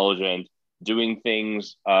incredibly intelligent, doing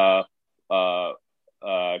things, trying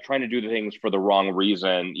to do the things for the wrong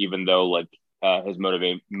reason, even though like his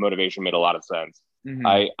motivation made a lot of sense.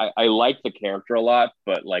 I like the character a lot,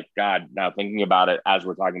 but like, God, now thinking about it as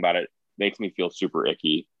we're talking about it makes me feel super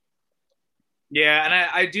icky. Yeah, and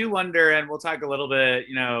I do wonder, and we'll talk a little bit,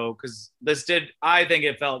 because I think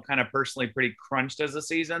it felt kind of personally pretty crunched as a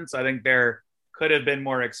season. So I think there could have been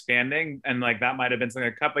more expanding, and like that might have been something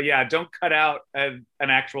to cut. But yeah, don't cut out an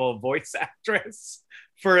actual voice actress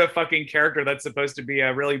for a fucking character that's supposed to be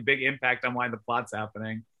a really big impact on why the plot's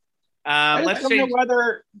happening. I don't know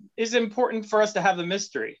whether it's important for us to have the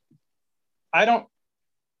mystery. I don't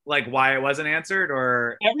like why it wasn't answered,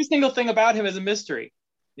 or every single thing about him is a mystery.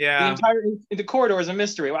 Yeah, the entire the corridor is a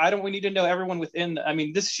mystery. We need to know everyone within.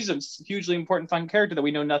 She's a hugely important fun character that we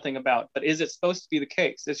know nothing about. But is it supposed to be the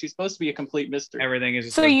case? Is she supposed to be a complete mystery? Everything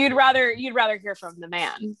is. So you'd rather hear from the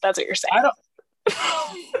man. That's what you're saying.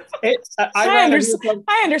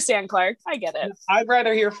 I understand, Clark. I get it. I'd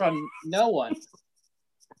rather hear from no one.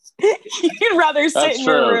 You'd rather sit in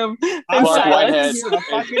your room in silence. A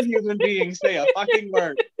fucking human being say a fucking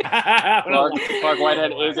word. Clark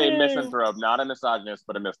Whitehead is a misanthrope, not a misogynist,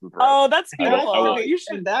 but a misanthrope. Oh, that's beautiful. You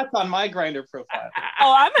should. And that's on my Grindr profile.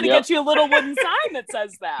 Oh, I'm gonna get you a little wooden sign that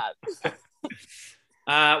says that.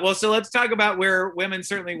 Well, so let's talk about where women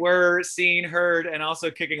certainly were seen, heard, and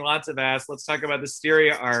also kicking lots of ass. Let's talk about the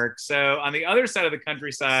Styria arc. So on the other side of the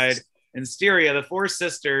countryside, in Styria, the four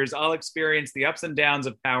sisters all experienced the ups and downs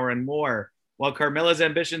of power and war. While Carmilla's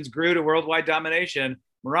ambitions grew to worldwide domination,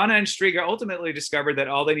 Marana and Striga ultimately discovered that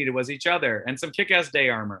all they needed was each other and some kick-ass day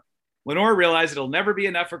armor. Lenore realized it'll never be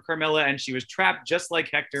enough for Carmilla, and she was trapped just like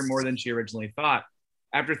Hector more than she originally thought.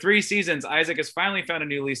 After 3 seasons, Isaac has finally found a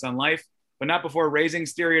new lease on life, but not before razing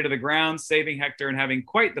Styria to the ground, saving Hector, and having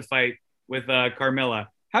quite the fight with Carmilla.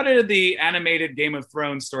 How did the animated Game of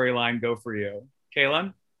Thrones storyline go for you?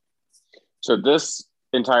 Kaylin? So this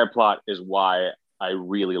entire plot is why I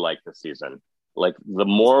really like this season. Like, the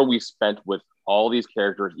more we spent with all these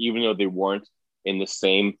characters, even though they weren't in the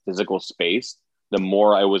same physical space, the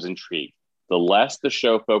more I was intrigued. The less the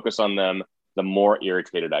show focused on them, the more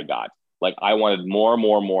irritated I got. Like, I wanted more.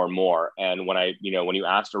 And when when you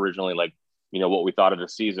asked originally, like, what we thought of the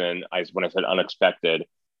season, when I said unexpected,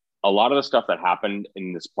 a lot of the stuff that happened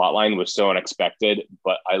in this plotline was so unexpected,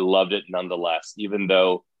 but I loved it nonetheless, even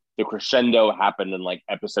though the crescendo happened in like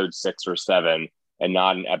episode 6 or 7 and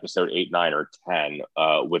not in episode 8, 9, or 10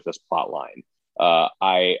 with this plotline.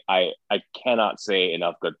 I cannot say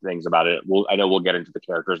enough good things about it. I know we'll get into the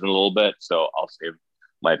characters in a little bit, so I'll save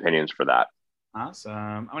my opinions for that. Awesome.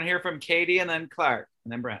 I'm going to hear from Katie and then Clark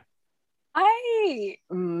and then Brent. I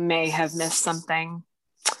may have missed something.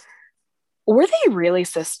 Were they really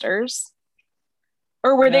sisters?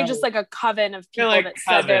 Or were they just like a coven of people that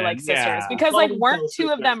said they're like sisters? Yeah. Because like weren't two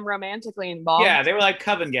of them romantically involved? Yeah, they were like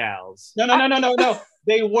coven gals. No.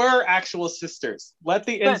 They were actual sisters. Let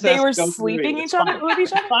the incest. But they were sleeping with each other.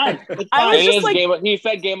 It's fine. I was just like, he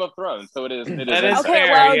said Game of Thrones, so it is. Okay,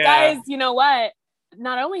 fair, well, guys, you know what?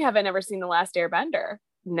 Not only have I never seen The Last Airbender,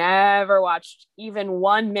 never watched even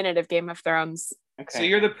 1 minute of Game of Thrones. Okay. So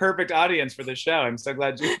you're the perfect audience for the show. I'm so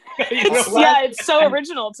glad you. Yeah, it's so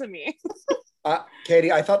original to me.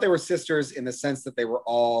 Katie, I thought they were sisters in the sense that they were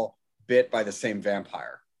all bit by the same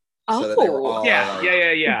vampire. Oh, so that they were all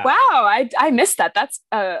yeah. Wow, I missed that. That's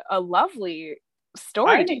a lovely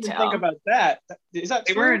story I didn't detail. think about that. Is that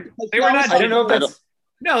they true? They were not. I don't know if that's.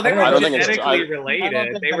 No, they were genetically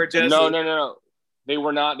related. They were just. No. They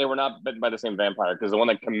were not bitten by the same vampire, because the one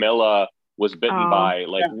that Camilla was bitten by,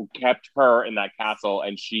 kept her in that castle,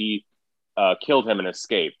 and she killed him and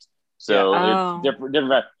escaped. So it's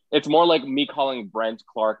different. It's more like me calling Brent,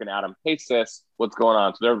 Clark, and Adam, hey sis, what's going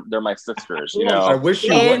on? So they're my sisters, you know. I wish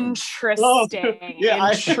you wouldn't. Interesting.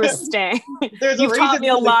 Yeah, Interesting. There's a You've reason taught me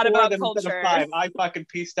a there's lot four about of them instead culture. of 5. I fucking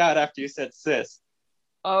pieced out after you said sis.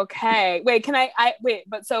 Okay. Wait, can I wait,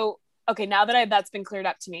 but so okay, now that that's been cleared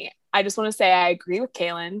up to me, I just want to say I agree with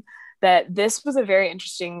Kaylin that this was a very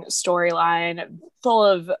interesting storyline full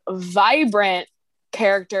of vibrant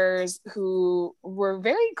characters who were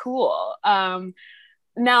very cool.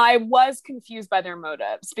 Now I was confused by their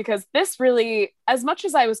motives because this really, as much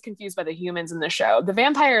as I was confused by the humans in the show, the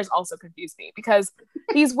vampires also confused me because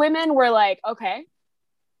these women were like, okay,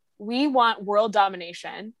 we want world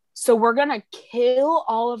domination. So we're going to kill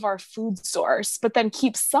all of our food source, but then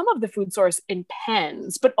keep some of the food source in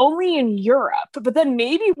pens, but only in Europe. But then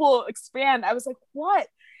maybe we'll expand. I was like, what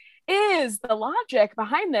is the logic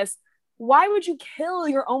behind this? Why would you kill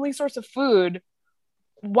your only source of food?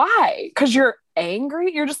 Why? Because you're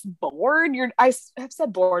angry? You're just bored? I have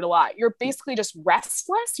said bored a lot. You're basically just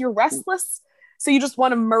restless. You're restless. So you just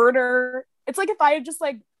want to murder. It's like if I had just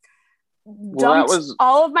like dumped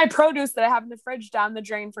all of my produce that I have in the fridge down the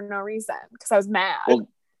drain for no reason because I was mad.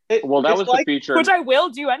 Well, that was like, the feature, which I will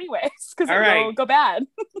do anyways because it will go bad.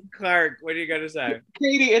 Clark, what are you going to say?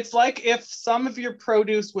 Katie, it's like if some of your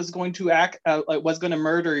produce was going to was going to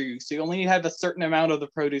murder you, so you only have a certain amount of the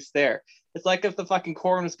produce there. It's like if the fucking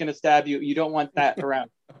corn was going to stab you, you don't want that around.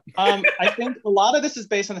 I think a lot of this is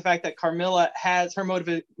based on the fact that Carmilla has her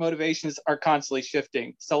motivations are constantly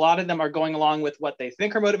shifting. So a lot of them are going along with what they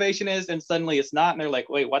think her motivation is, and suddenly it's not, and they're like,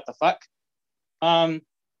 wait, what the fuck? So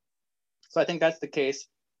I think that's the case.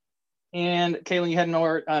 And Kaylin, you had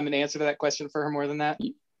an answer to that question for her more than that?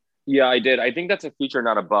 Yeah, I did. I think that's a feature,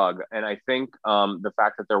 not a bug. And I think the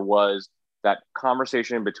fact that there was that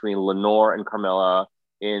conversation between Lenore and Carmilla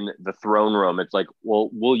in the throne room, it's like, well,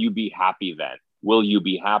 will you be happy then? Will you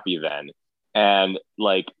be happy then? And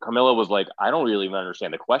like Carmilla was like, I don't really even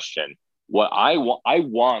understand the question. What I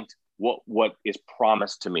want what is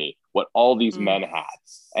promised to me, what all these men had,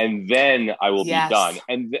 and then I will be done.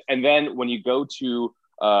 And then when you go to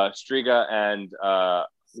Striga and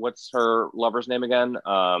what's her lover's name again?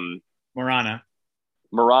 Morana.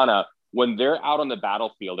 When they're out on the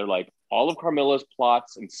battlefield, they're like, all of Carmilla's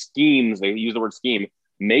plots and schemes, they use the word scheme,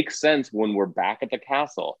 make sense when we're back at the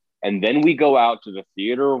castle. And then we go out to the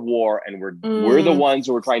theater of war and we're the ones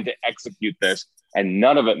who are trying to execute this, and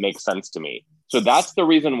none of it makes sense to me. So that's the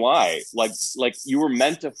reason why, like you were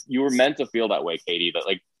meant to feel that way, Katie, that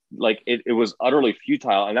like it was utterly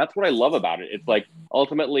futile. And that's what I love about it. It's like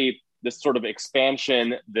ultimately this sort of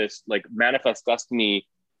expansion, this like manifest destiny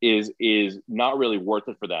is not really worth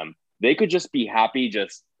it for them. They could just be happy,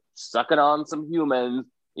 just sucking on some humans,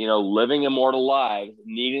 you know, living immortal lives,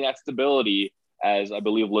 needing that stability. As I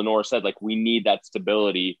believe Lenore said, like we need that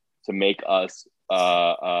stability to make us,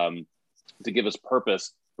 to give us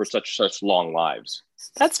purpose for such long lives.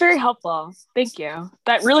 That's very helpful. Thank you.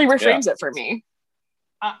 That really reframes it for me.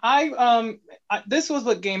 This was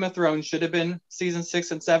what Game of Thrones should have been, season 6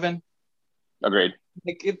 and 7. Agreed.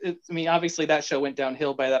 I mean, obviously that show went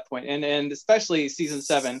downhill by that point, and especially season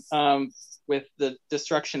 7, with the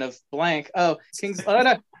destruction of blank. Oh, King's. Oh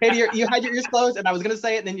no, Katie, you had your ears closed, and I was gonna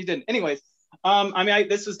say it, and then you didn't. Anyways,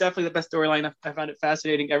 this was definitely the best storyline. I found it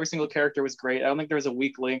fascinating. Every single character was great. I don't think there was a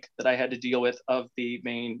weak link that I had to deal with of the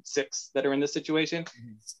main 6 that are in this situation.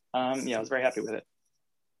 I was very happy with it.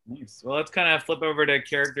 Nice. Well, let's kind of flip over to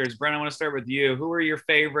characters. Brent, I want to start with you. Who were your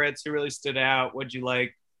favorites? Who really stood out? What'd you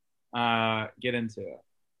like? Get into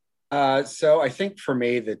it. So I think for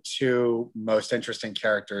me, the 2 most interesting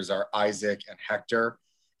characters are Isaac and Hector.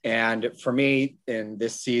 And for me, in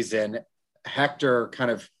this season, Hector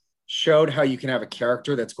kind of showed how you can have a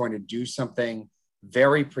character that's going to do something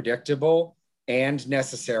very predictable and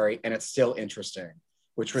necessary, and it's still interesting,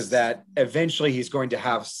 which was that eventually he's going to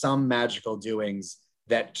have some magical doings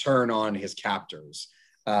that turn on his captors.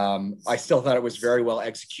 I still thought it was very well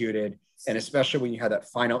executed, and especially when you had that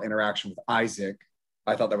final interaction with Isaac,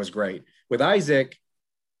 I thought that was great. With Isaac,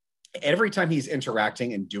 every time he's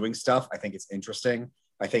interacting and doing stuff, I think it's interesting.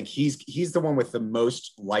 I think he's the one with the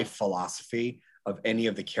most life philosophy of any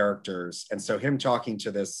of the characters. And so him talking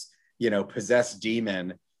to this, possessed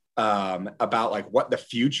demon about like what the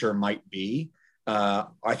future might be,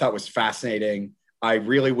 I thought was fascinating. I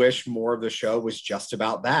really wish more of the show was just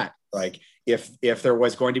about that. Like if there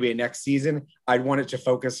was going to be a next season, I'd want it to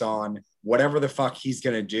focus on whatever the fuck he's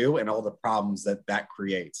going to do and all the problems that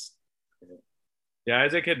creates. Yeah,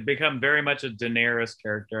 Isaac had become very much a Daenerys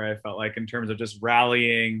character, I felt like, in terms of just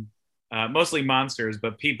rallying mostly monsters,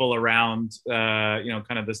 but people around,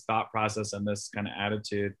 kind of this thought process and this kind of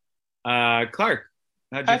attitude. Clark.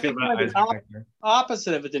 How'd you I feel think about like Isaac Hector?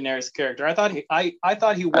 opposite of a Daenerys character. I thought he That's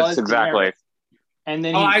was exactly. Daenerys, and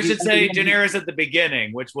then Oh, I he should say Daenerys at the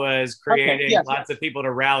beginning, which was creating yes. lots of people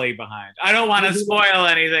to rally behind. I don't want to spoil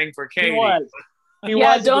anything for he Katie. was. He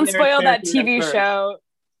Yeah, was a don't Daenerys spoil that character at TV first. show,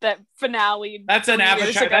 that finale. That's an 3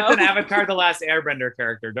 years Avatar. ago. That's an Avatar: The Last Airbender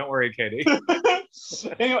character. Don't worry, Katie.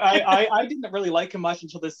 Anyway, I didn't really like him much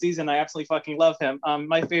until this season. I absolutely fucking love him.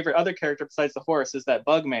 My favorite other character besides the horse is that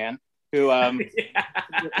Bugman, who Yeah.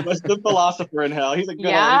 was the philosopher in hell. He's a good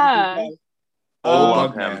Yeah. old. He's a good Oh,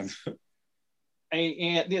 love man.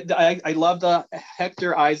 And I love the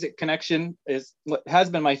Hector Isaac connection. Is what has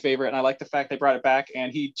been my favorite, and I like the fact they brought it back.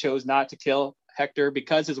 And he chose not to kill Hector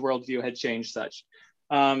because his worldview had changed such.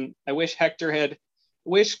 I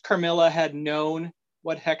wish Carmilla had known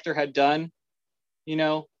what Hector had done,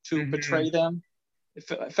 to betray them.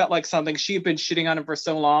 It felt like something she'd been shitting on him for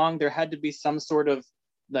so long. There had to be some sort of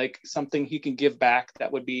like something he can give back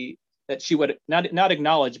that she would not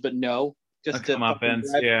acknowledge, but know. Just to drive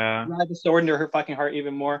the sword into her fucking heart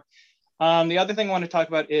even more. The other thing I want to talk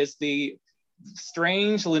about is the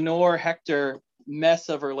strange Lenore Hector mess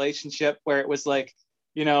of a relationship where it was like,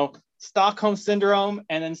 Stockholm syndrome,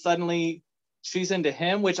 and then suddenly she's into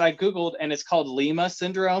him, which I Googled, and it's called Lima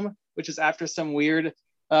syndrome, which is after some weird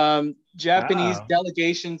Japanese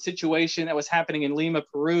delegation situation that was happening in Lima,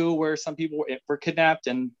 Peru, where some people were kidnapped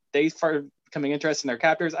and they started becoming interested in their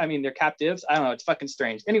captors. I mean, their captives. I don't know. It's fucking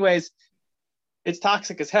strange. Anyways, it's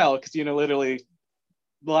toxic as hell because, literally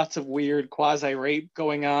lots of weird quasi rape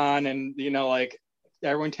going on, and, like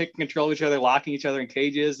everyone taking control of each other, locking each other in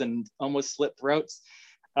cages and almost slit throats.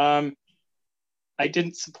 I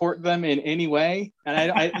didn't support them in any way.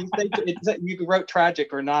 And you wrote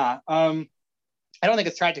tragic or not. I don't think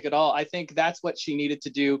it's tragic at all. I think that's what she needed to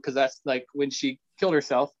do, because that's like when she killed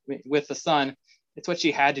herself with the son, it's what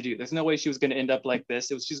she had to do. There's no way she was going to end up like this.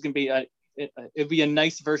 She's going to be it'd be a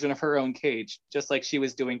nice version of her own cage, just like she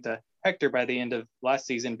was doing to Hector by the end of last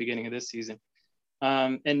season, beginning of this season.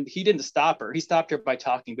 And he didn't stop her. He stopped her by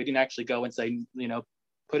talking, but he didn't actually go and say,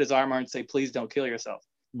 put his arm on and say, please don't kill yourself.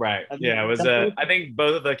 Right. Yeah, it was I think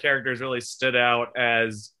both of the characters really stood out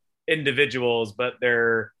as individuals, but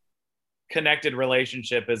their connected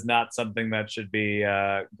relationship is not something that should be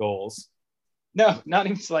goals. No, not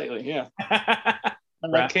even slightly. Yeah.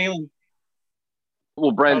 Right. Kaylin.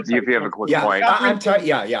 Well, Brent, if you have a quick point. I'm tired.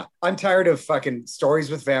 Yeah. I'm tired of fucking stories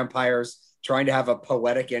with vampires trying to have a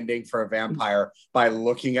poetic ending for a vampire by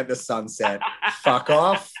looking at the sunset. Fuck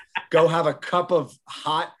off. Go have a cup of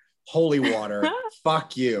hot holy water.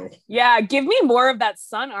 Fuck you. Yeah, give me more of that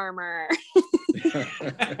sun armor.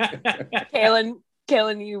 Kaylin,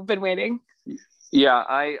 you've been waiting. Yeah,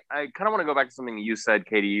 I kind of want to go back to something you said,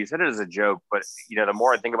 Katie. You said it as a joke, but the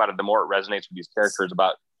more I think about it, the more it resonates with these characters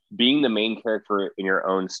about being the main character in your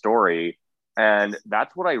own story. And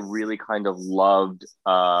that's what I really kind of loved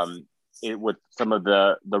with some of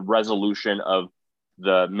the resolution of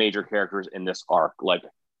the major characters in this arc. Like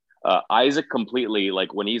Isaac completely,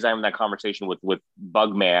 like when he's having that conversation with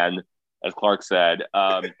Bugman, as Clark said,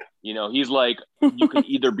 he's like, you can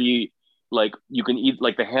either be like,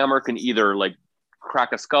 the hammer can either like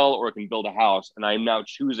crack a skull or it can build a house. And I'm now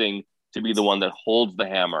choosing to be the one that holds the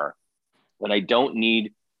hammer. And I don't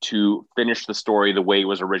need to finish the story the way it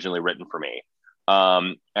was originally written for me.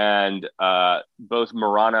 And both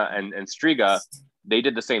Marana and Striga, they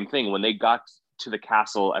did the same thing when they got to the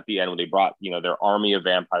castle at the end, when they brought, their army of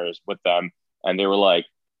vampires with them. And they were like,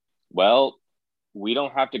 well, we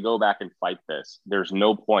don't have to go back and fight this. There's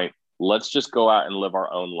no point. Let's just go out and live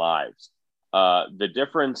our own lives. The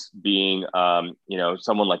difference being,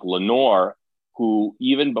 someone like Lenore, who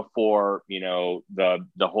even before, the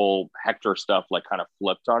whole Hector stuff, like kind of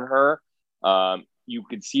flipped on her, you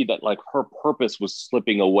could see that like her purpose was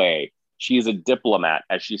slipping away. She's a diplomat,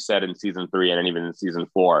 as she said in season 3 and even in season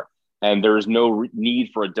 4. And there's no need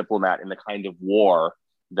for a diplomat in the kind of war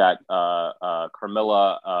that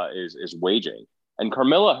Carmilla is waging. And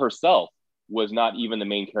Carmilla herself was not even the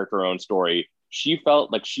main character of her own story. She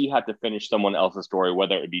felt like she had to finish someone else's story,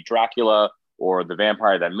 whether it be Dracula or the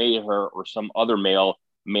vampire that made her or some other male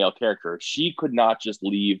character. She could not just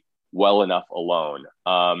leave well enough alone.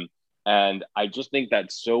 And I just think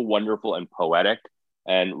that's so wonderful and poetic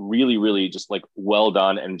and really, really just like well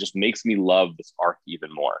done, and just makes me love this arc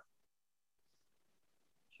even more.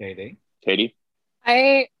 Katie?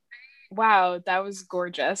 Wow, that was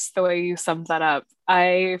gorgeous the way you summed that up.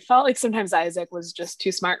 I felt like sometimes Isaac was just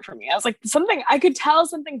too smart for me. I was like, I could tell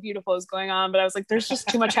something beautiful is going on, but I was like, there's just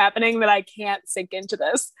too much happening that I can't sink into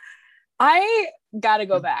this. I gotta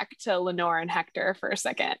go back to Lenore and Hector for a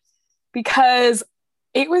second, because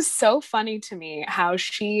It was so funny to me how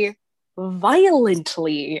she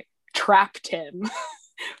violently trapped him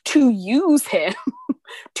to use him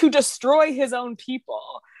to destroy his own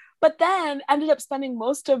people, but then ended up spending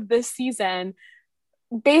most of this season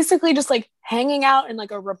basically just like hanging out in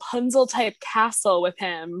like a Rapunzel type castle with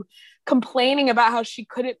him, complaining about how she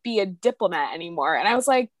couldn't be a diplomat anymore. And I was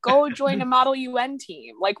like, go join a Model UN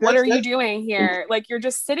team. Like, what are you doing here? Like, you're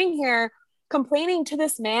just sitting here complaining to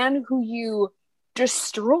this man who you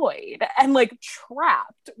destroyed and like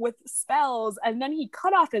trapped with spells, and then he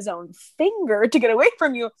cut off his own finger to get away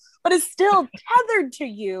from you, but is still tethered to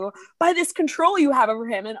you by this control you have over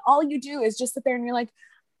him. And all you do is just sit there and you're like,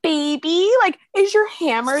 baby, like, is your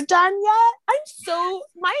hammer done yet?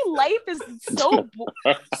 My life is so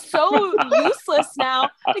useless now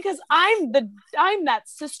because I'm that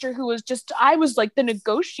sister who was I was like the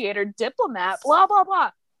negotiator, diplomat, blah blah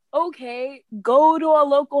blah. Okay, go to a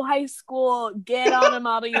local high school, get on a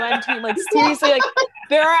Model UN team. Like, seriously, like,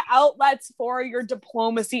 there are outlets for your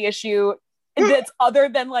diplomacy issue that's other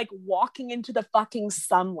than like walking into the fucking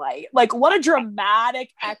sunlight. Like, what a dramatic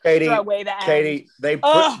extra way to end. Katie, they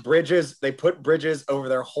put bridges over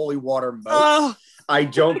their holy water moats. I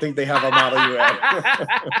don't think they have a Model UN.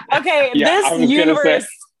 Okay, this universe.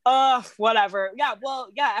 Whatever. Yeah, well,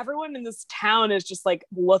 yeah, everyone in this town is just like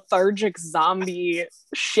lethargic zombie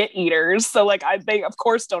shit eaters. So like they of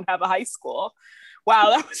course don't have a high school. Wow,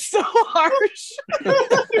 that was so harsh.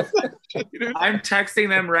 I'm texting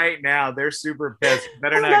them right now. They're super pissed.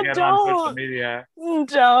 Better not get on social media.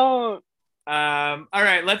 Don't. All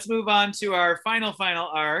right, let's move on to our final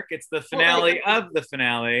arc. It's the finale of the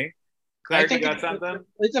finale. Clark, I think you got something?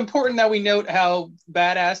 It's important that we note how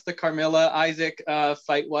badass the Carmilla Isaac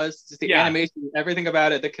fight was. Just the animation, everything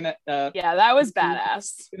about it. Yeah, that was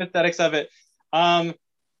badass. The aesthetics of it.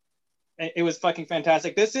 It was fucking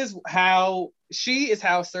fantastic. This is how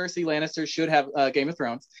Cersei Lannister should have Game of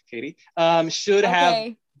Thrones. Katie should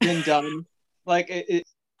have been done. Like it.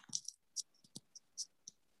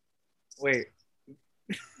 Wait,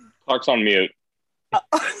 Clark's on mute.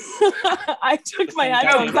 I took my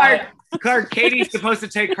headphones out. Clark, Katie's supposed to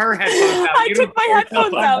take her headphones out. I took my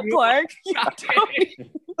headphones out, Clark.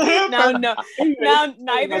 Now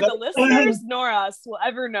neither the listeners nor us will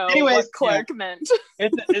ever know what Clark meant.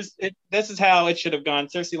 This is how it should have gone.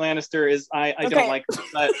 Cersei Lannister is I don't like her,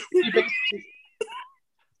 but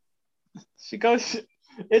she goes.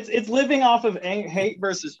 It's living off of hate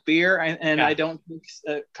versus fear, and I don't think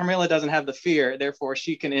Carmilla doesn't have the fear. Therefore,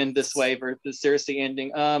 she can end this way versus Cersei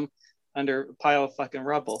ending under a pile of fucking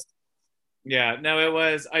rubble. Yeah, no, it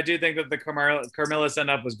was. I do think that the Carmilla send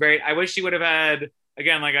up was great. I wish she would have had,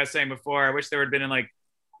 again, like I was saying before, I wish there would have been like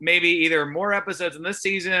maybe either more episodes in this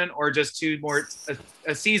season or just two more,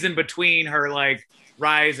 a season between her like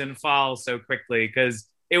rise and fall so quickly, because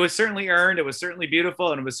it was certainly earned, it was certainly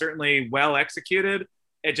beautiful, and it was certainly well executed.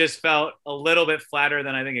 It just felt a little bit flatter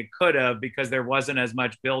than I think it could have, because there wasn't as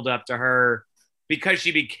much build up to her because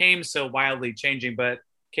she became so wildly changing. But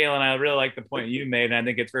Kaylin, I really like the point you made, and I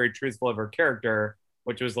think it's very truthful of her character,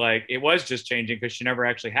 which was like, it was just changing because she never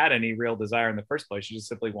actually had any real desire in the first place. She just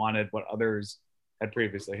simply wanted what others had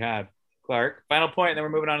previously had. Clark, final point, and then we're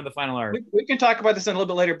moving on to the final arc. We can talk about this in a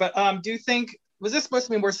little bit later, but do you think, was this supposed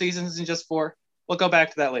to be more seasons than just 4? We'll go back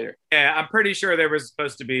to that later. Yeah, I'm pretty sure there was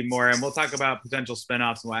supposed to be more, and we'll talk about potential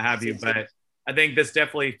spinoffs and what have you, but I think this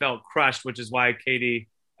definitely felt crushed, which is why Katie,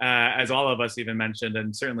 as all of us even mentioned,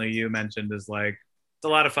 and certainly you mentioned, is like, it's a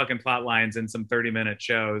lot of fucking plot lines in some 30-minute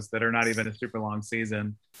shows that are not even a super long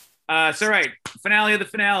season. Finale of the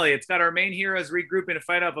finale. It's got our main heroes regrouping to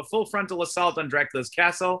fight off a full frontal assault on Dracula's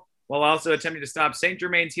castle, while also attempting to stop Saint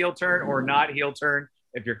Germain's heel turn, or not heel turn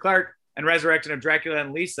if you're Clark, and resurrection of Dracula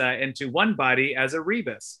and Lisa into one body as a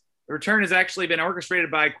rebus. The return has actually been orchestrated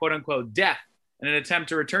by quote-unquote death in an attempt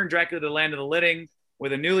to return Dracula to the land of the living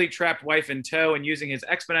with a newly trapped wife in tow, and using his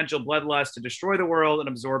exponential bloodlust to destroy the world and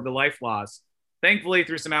absorb the life loss. Thankfully,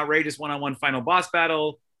 through some outrageous one-on-one final boss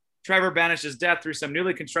battle, Trevor banishes death through some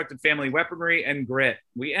newly constructed family weaponry and grit.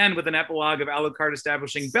 We end with an epilogue of Alucard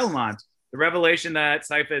establishing Belmont, the revelation that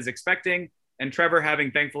Sypha is expecting, and Trevor having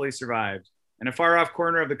thankfully survived. In a far-off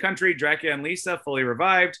corner of the country, Dracula and Lisa, fully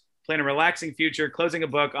revived, plan a relaxing future, closing a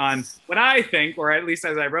book on what I think, or at least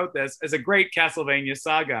as I wrote this, is a great Castlevania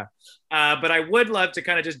saga. But I would love to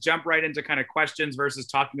kind of just jump right into kind of questions versus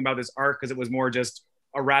talking about this arc, because it was more just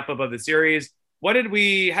a wrap-up of the series. How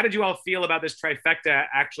did you all feel about this trifecta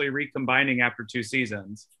actually recombining after 2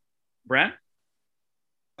 seasons? Brent?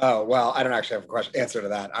 Oh, well, I don't actually have a answer to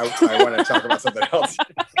that. I want to talk about something else.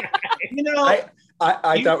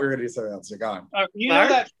 I thought we were gonna do something else. So go on. You know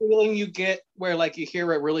that feeling you get where like you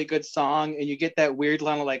hear a really good song and you get that weird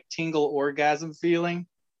kind of like tingle orgasm feeling?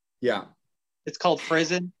 Yeah. It's called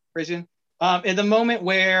Frisson. In the moment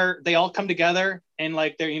where they all come together and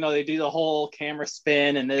like they're, they do the whole camera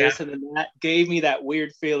spin and this and then that gave me that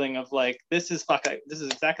weird feeling of like, this is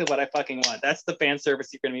exactly what I fucking want. That's the fan service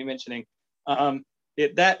you're going to be mentioning.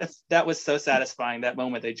 That was so satisfying, that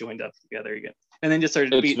moment they joined up together again. And then just started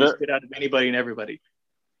beating the shit out of anybody and everybody.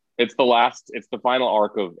 It's the final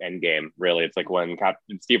arc of Endgame, really. It's like when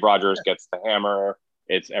Captain Steve Rogers gets the hammer,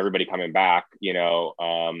 it's everybody coming back,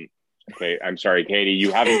 Okay, I'm sorry, Katie,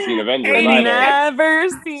 you haven't seen Avengers either. Never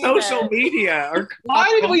seen social media.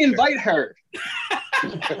 Why did we invite her?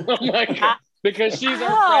 Oh my God. Because she's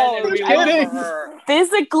our friend and we love her.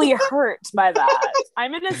 Physically hurt by that.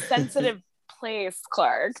 I'm in a sensitive place,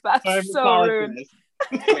 Clark. That's so rude.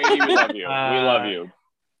 Katie, we love you. We love you.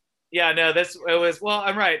 Yeah, no,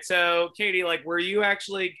 I'm right. So, Katie, like, were you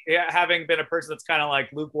actually, having been a person that's kind of like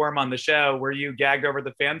lukewarm on the show, were you gagged over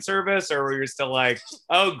the fan service, or were you still like,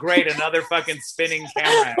 oh, great, another fucking spinning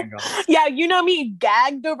camera angle? Yeah, you know me,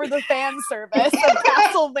 gagged over the fan service of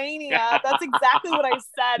Castlevania. That's exactly what I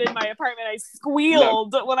said in my apartment. I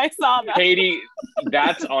squealed when I saw that. Katie,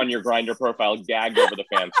 that's on your Grindr profile, gagged over the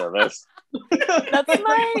fan service. That's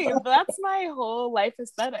my whole life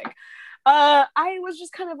aesthetic. I was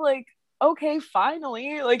just kind of like, okay,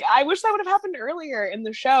 finally. Like, I wish that would have happened earlier in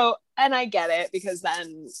the show. And I get it, because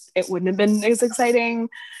then it wouldn't have been as exciting.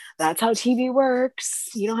 That's how TV works.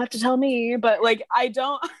 You don't have to tell me. But like, I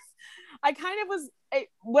kind of was,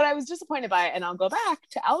 what I was disappointed by, and I'll go back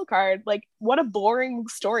to Alucard, like, what a boring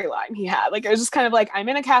storyline he had. Like, it was just kind of like, I'm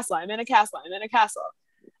in a castle, I'm in a castle, I'm in a castle.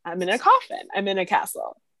 I'm in a coffin, I'm in a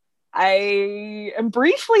castle. I am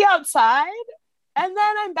briefly outside, and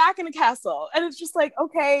then I'm back in a castle. And it's just like,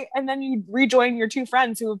 okay. And then you rejoin your two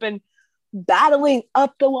friends who have been battling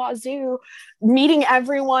up the wazoo, meeting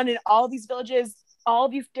everyone in all these villages, all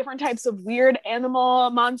these different types of weird animal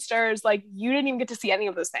monsters. Like, you didn't even get to see any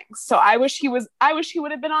of those things. So I wish he would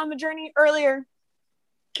have been on the journey earlier.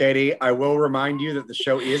 Katie, I will remind you that the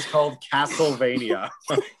show is called Castlevania.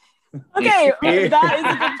 Okay, that is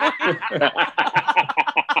a good point.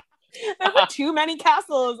 There were too many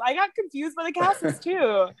castles. I got confused by the castles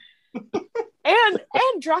too.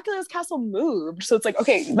 And Dracula's castle moved. So it's like,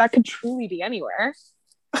 okay, that could truly be anywhere.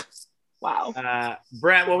 Wow.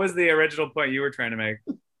 Brent, what was the original point you were trying to make?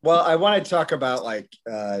 Well, I want to talk about like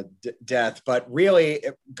death, but really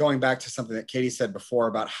going back to something that Katie said before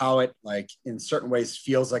about how it like in certain ways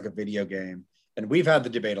feels like a video game. And we've had the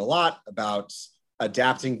debate a lot about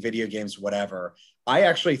adapting video games, whatever. I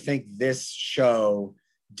actually think this show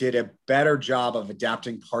did a better job of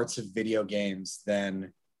adapting parts of video games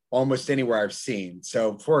than almost anywhere I've seen.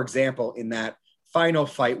 So, for example, in that final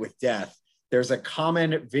fight with death, there's a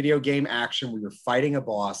common video game action where you're fighting a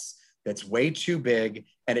boss that's way too big,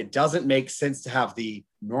 and it doesn't make sense to have the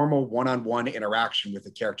normal one-on-one interaction with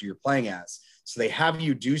the character you're playing as. So they have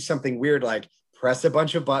you do something weird, like press a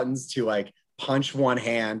bunch of buttons to like punch one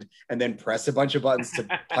hand and then press a bunch of buttons to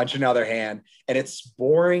punch another hand. And it's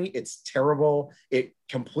boring. It's terrible. It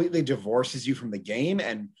completely divorces you from the game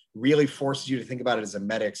and really forces you to think about it as a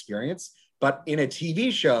meta experience. But in a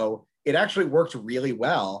TV show, it actually worked really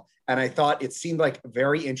well. And I thought it seemed like a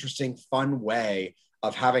very interesting, fun way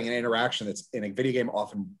of having an interaction that's in a video game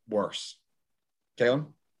often worse. Kalen?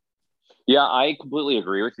 Yeah, I completely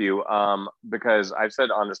agree with you because I've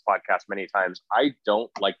said on this podcast many times, I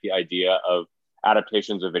don't like the idea of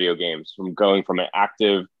adaptations of video games from going from an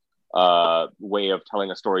active way of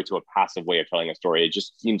telling a story to a passive way of telling a story. It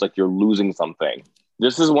just seems like you're losing something.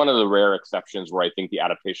 This is one of the rare exceptions where I think the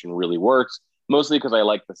adaptation really works, mostly because I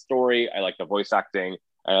like the story, I like the voice acting,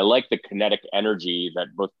 and I like the kinetic energy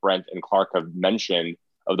that both Brent and Clark have mentioned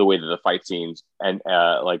of the way that the fight scenes and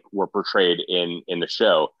like were portrayed in the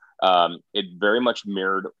show. It very much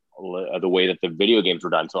mirrored the way that the video games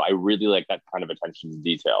were done. So I really like that kind of attention to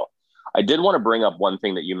detail. I did want to bring up one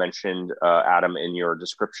thing that you mentioned, Adam, in your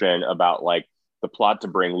description about like the plot to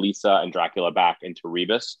bring Lisa and Dracula back into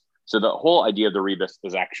Rebus. So the whole idea of the Rebus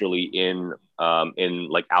is actually in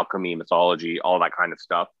like alchemy, mythology, all that kind of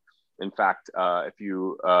stuff. In fact, if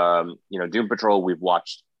you Doom Patrol, we've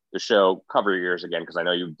watched the show. Cover your ears again, because I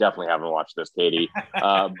know you definitely haven't watched this, Katie.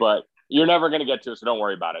 But you're never going to get to it, so don't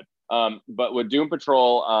worry about it. But with Doom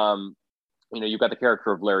Patrol, you've got the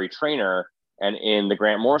character of Larry Traynor, and in the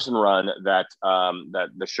Grant Morrison run that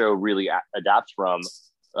the show really adapts from,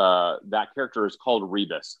 that character is called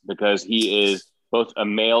Rebus because he is both a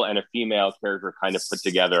male and a female character kind of put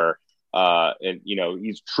together. and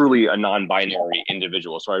he's truly a non-binary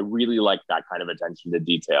individual. So I really like that kind of attention to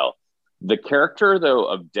detail. The character though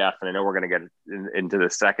of Death, and I know we're going to get into the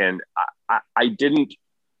second, I didn't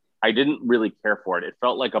really care for it. It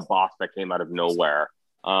felt like a boss that came out of nowhere.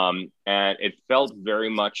 And it felt very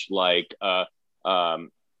much like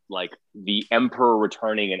the Emperor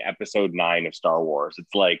returning in episode 9 of Star Wars.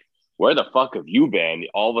 It's like, where the fuck have you been?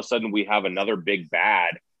 All of a sudden we have another big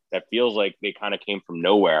bad that feels like they kind of came from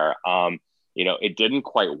nowhere. It didn't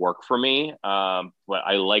quite work for me, but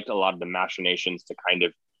I liked a lot of the machinations to kind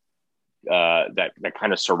of that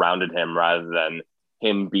kind of surrounded him rather than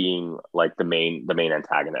him being like the main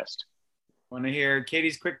antagonist. Want to hear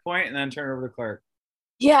Katie's quick point and then turn it over to Clark.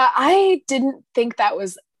 Yeah, I didn't think that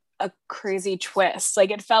was a crazy twist.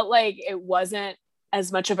 Like, it felt like it wasn't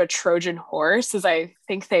as much of a Trojan horse as I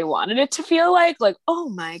think they wanted it to feel like, oh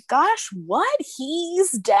my gosh, what?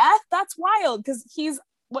 He's Death? That's wild. Because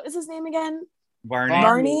what is his name again?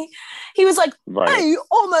 Barney. He was like, Barney. hey,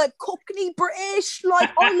 I'm a Cockney British, like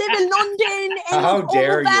I live in London and How I'm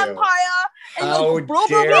dare a you. vampire. And How like, blah,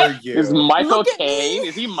 blah, blah. dare you? Is Michael Look at Caine? me.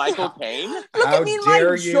 Is he Michael Caine? Look How at me in dare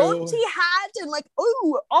my you. jaunty hat and like,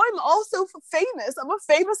 oh, I'm also famous. I'm a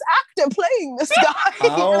famous actor playing this guy.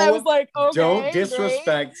 And I was like, okay, Don't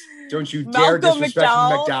disrespect. Don't you dare Malcolm disrespect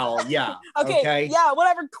McDowell. McDowell. Yeah. Okay, Okay. yeah,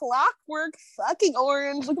 whatever. Clockwork, fucking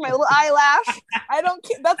orange. Look at my little eyelash. I don't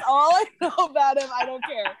care. That's all I know about him. I don't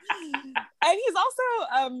care. And he's also,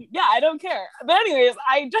 I don't care. But anyways,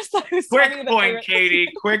 I just thought it was funny Quick that point, Katie.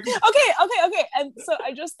 Quick. Okay. And so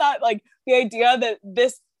I just thought like the idea that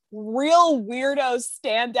this real weirdo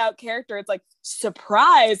standout character, it's like,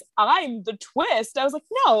 surprise, I'm the twist. I was like,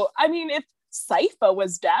 no, I mean, if Sypha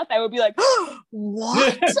was Death, I would be like,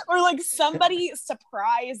 what? Or like somebody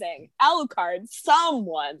surprising, Alucard,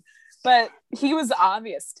 someone. But he was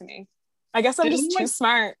obvious to me. I guess I'm just too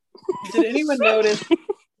smart. Did anyone notice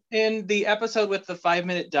in the episode with the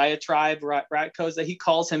 5-minute diatribe, Ratko's, that he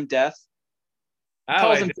calls him Death? He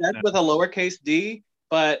calls him Death with a lowercase d,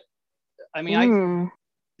 but I mean,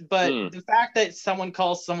 the fact that someone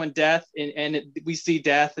calls someone Death and we see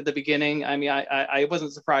Death at the beginning, I mean, I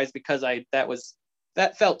wasn't surprised because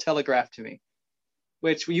that felt telegraphed to me.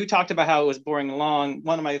 Which you talked about how it was boring along.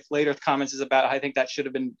 One of my later comments is about I think that should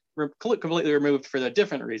have been completely removed for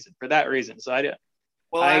that reason. So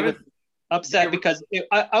I was upset because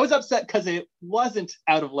I was upset because it wasn't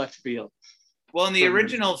out of left field. Well, and the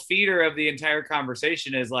original feeder of the entire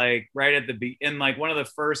conversation is like right at in like one of the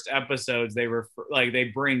first episodes, they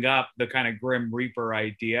bring up the kind of Grim Reaper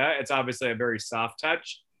idea. It's obviously a very soft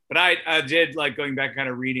touch, but I did like going back, kind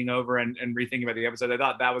of reading over and rethinking about the episode. I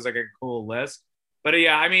thought that was like a cool list. But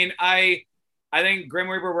yeah, I mean, I think Grim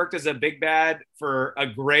Reaper worked as a big bad for a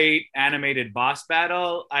great animated boss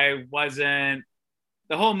battle. The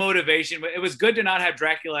whole motivation, it was good to not have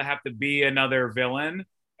Dracula have to be another villain,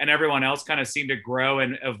 and everyone else kind of seemed to grow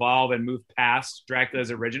and evolve and move past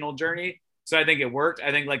Dracula's original journey. So I think it worked.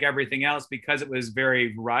 I think like everything else, because it was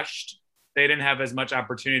very rushed, they didn't have as much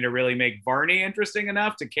opportunity to really make Varney interesting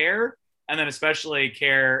enough to care. And then especially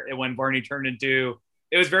care when Varney turned into,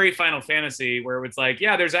 it was very Final Fantasy where it's like,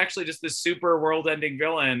 yeah, there's actually just this super world-ending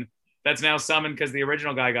villain that's now summoned because the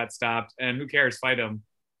original guy got stopped, and who cares, fight him,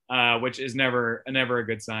 which is never a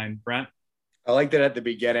good sign. Brent? I like that at the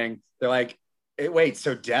beginning. They're like, wait,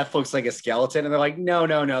 so Death looks like a skeleton? And they're like, no,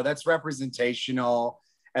 that's representational.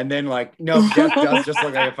 And then like, no, Death does just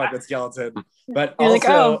look like a fucking skeleton. But You're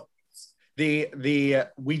also,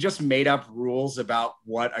 like, we just made up rules about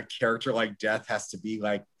what a character like Death has to be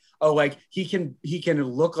like. Oh, like he can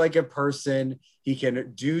look like a person, he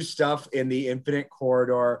can do stuff in the infinite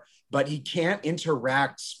corridor, but he can't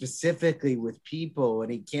interact specifically with people,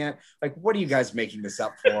 and he can't, like, what are you guys making this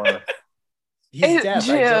up for? He's Death.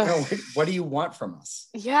 I don't know. What do you want from us?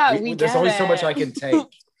 Yeah, there's only so much I can take.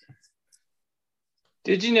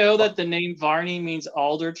 Did you know that the name Varney means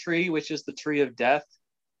alder tree, which is the tree of death?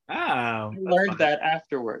 Oh, I learned that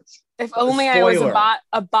afterwards. If only I was Spoiler.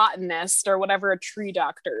 a botanist or whatever a tree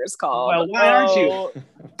doctor is called. Well, why aren't you?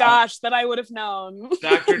 Gosh, that I would have known.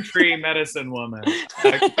 Dr. Tree, medicine woman.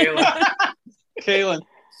 Kaylin.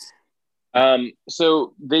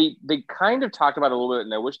 So they kind of talked about it a little bit,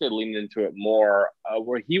 and I wish they leaned into it more,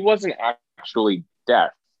 where he wasn't actually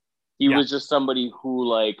Death. He was just somebody who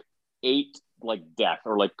like ate like death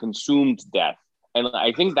or like consumed death. And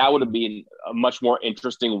I think that would have been a much more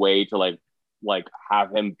interesting way to like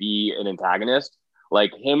have him be an antagonist.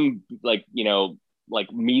 Like him, like, you know,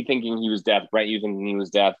 like me thinking he was Death, Brent, you thinking he was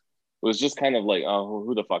Death. It was just kind of like, oh,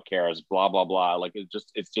 who the fuck cares? Blah, blah, blah. Like it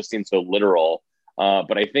just seems so literal.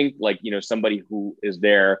 But I think like, you know, somebody who is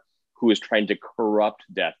there who is trying to corrupt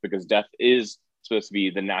death, because death is supposed to be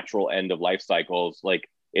the natural end of life cycles. Like,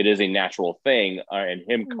 it is a natural thing, and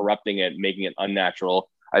him corrupting it, making it unnatural,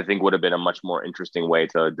 I think would have been a much more interesting way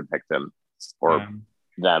to depict him or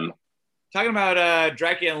them. Talking about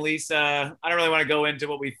Dracula and Lisa, I don't really want to go into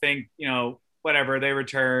what we think, whatever, they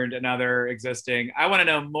returned and now they're existing. I want to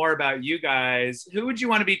know more about you guys. Who would you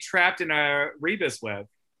want to be trapped in a Rebus with?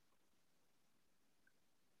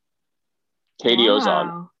 Katie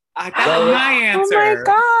Ozon. I got my answer. Oh my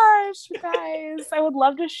gosh, you guys. I would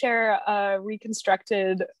love to share a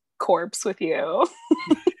reconstructed corpse with you.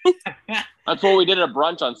 That's what we did at a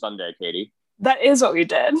brunch on Sunday, Katie. That is what we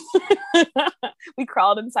did. We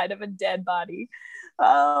crawled inside of a dead body.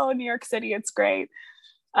 Oh, New York City, it's great.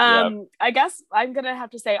 I guess I'm gonna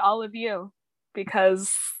have to say all of you,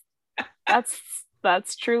 because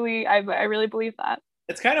that's truly, I really believe that.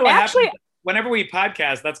 It's kind of what happens whenever we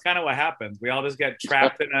podcast. That's kind of what happens. We all just get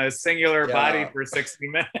trapped in a singular body for 60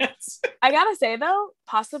 minutes. I gotta say though,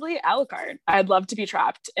 possibly Alucard. I'd love to be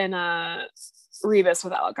trapped in a Rebus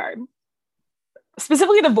with Alucard.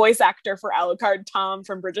 Specifically the voice actor for Alucard, Tom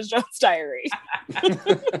from Bridget Jones' Diary.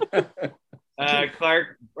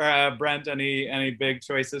 Clark, Brent, any big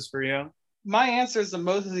choices for you? My answers to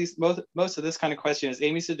most of this kind of question is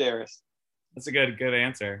Amy Sedaris. That's a good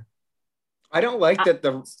answer. I don't like that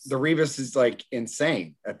the Rebus is like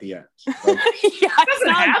insane at the end. Like, it's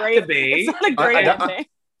not great. It's not a great ending.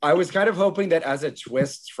 I was kind of hoping that as a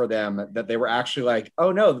twist for them, that they were actually like,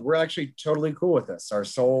 oh no, we're actually totally cool with this. Our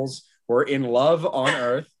souls were in love on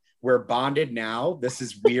Earth. We're bonded now. This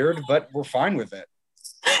is weird, but we're fine with it.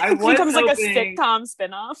 It becomes like a sitcom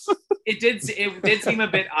spinoff. It did seem a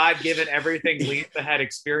bit odd given everything Lisa had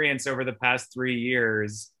experienced over the past 3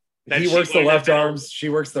 years. He works the left arms, she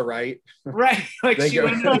works the right. Right. Like she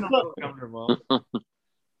wouldn't have been comfortable.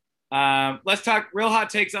 Let's talk real hot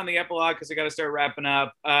takes on the epilogue because we got to start wrapping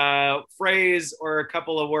up. Phrase or a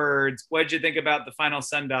couple of words. What did you think about the final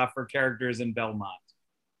send-off for characters in Belmont?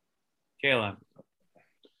 Kayla.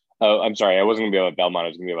 Oh, I'm sorry. I wasn't going to be about Belmont. I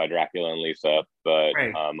was going to be about Dracula and Lisa, but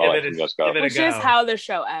right. I'll let you just go. Which is how the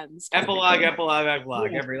show ends. Epilogue.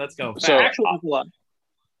 Let's go. Actual epilogue.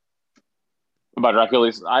 About Dracula,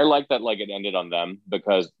 Lisa, I like that like it ended on them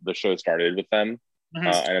because the show started with them, and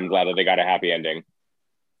I'm glad that they got a happy ending.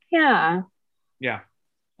 Yeah. Yeah,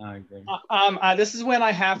 I agree. This is when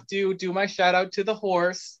I have to do my shout out to the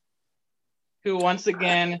horse, who once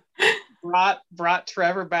again brought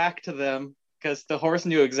Trevor back to them because the horse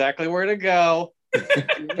knew exactly where to go.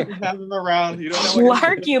 You didn't have him around. You don't know.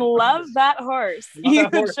 Clark, you love that horse. You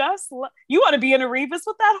want to be in a Rebus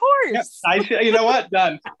with that horse. Yep. You know what?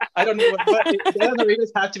 Done. I don't know what the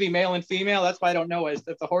Rebus have to be male and female. That's why I don't know. If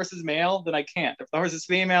the horse is male, then I can't. If the horse is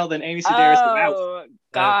female, then Amy Sedaris is out. Oh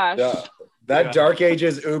gosh. That Dark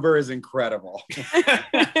Ages Uber is incredible.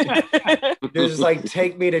 You're just like,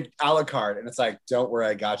 take me to Alucard, and it's like, don't worry,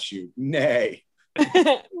 I got you. Nay.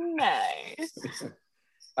 Nay.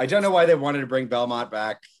 I don't know why they wanted to bring Belmont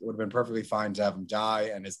back. It would have been perfectly fine to have him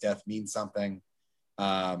die and his death means something.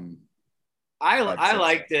 I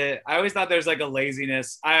liked it. I always thought there's like a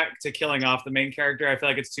laziness to killing off the main character. I feel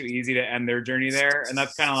like it's too easy to end their journey there. And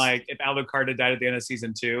that's kind of like if Alucard had died at the end of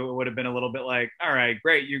season 2, it would have been a little bit like, all right,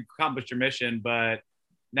 great, you accomplished your mission, but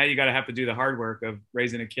now you got to have to do the hard work of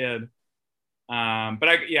raising a kid. I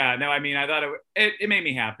thought it made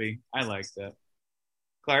me happy. I liked it.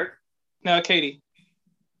 Clark? No, Katie.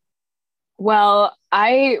 Well,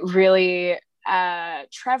 I really,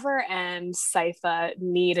 Trevor and Sypha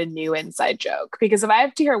need a new inside joke, because if I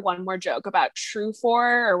have to hear one more joke about True4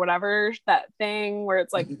 or whatever, that thing where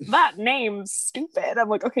it's like, that name's stupid. I'm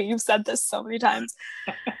like, okay, you've said this so many times.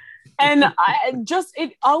 And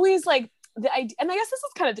it always like, and I guess this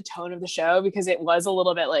is kind of the tone of the show, because it was a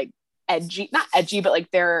little bit like edgy, not edgy, but like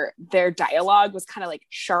their dialogue was kind of like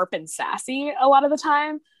sharp and sassy a lot of the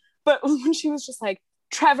time. But when she was just like,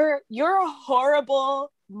 Trevor, you're a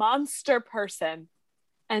horrible monster person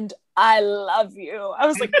and I love you, I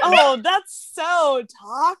was like, oh, that's so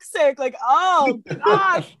toxic. Like, oh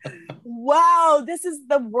gosh, wow, this is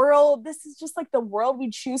the world. This is just like the world we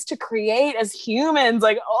choose to create as humans.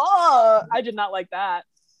 Like, oh, I did not like that.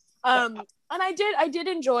 And I did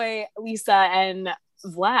enjoy Lisa and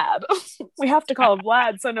Vlad. We have to call him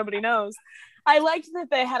Vlad so nobody knows. I liked that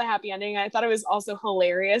they had a happy ending. I thought it was also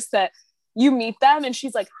hilarious that you meet them and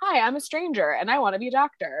she's like, hi, I'm a stranger and I want to be a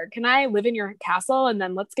doctor. Can I live in your castle and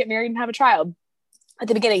then let's get married and have a child? At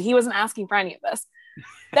the beginning, he wasn't asking for any of this.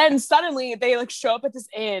 Then suddenly they like show up at this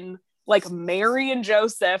inn, like Mary and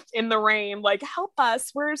Joseph in the rain, like, help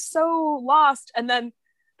us, we're so lost. And then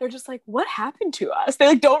they're just like, what happened to us? They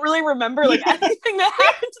like don't really remember like anything that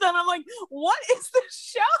happened to them. I'm like, what is this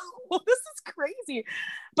show? This is crazy.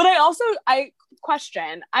 But I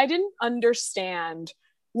question, I didn't understand.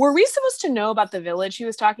 Were we supposed to know about the village he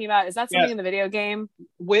was talking about? Is that something in the video game?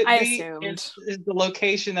 Whitby I assumed is the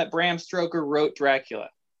location that Bram Stoker wrote Dracula.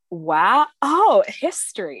 Wow. Oh,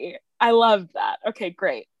 history. I love that. Okay,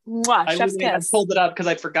 great. Mwah, chef's I kiss. pulled it up because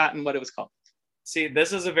I'd forgotten what it was called. See,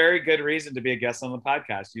 this is a very good reason to be a guest on the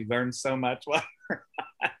podcast. You learn so much.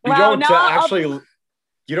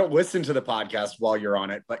 You don't listen to the podcast while you're on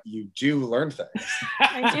it, but you do learn things.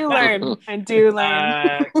 I do learn.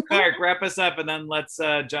 Clark, wrap us up, and then let's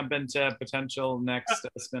jump into potential next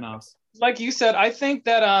spinoffs. Like you said, I think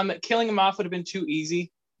that killing him off would have been too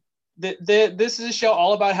easy. This is a show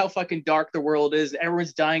all about how fucking dark the world is.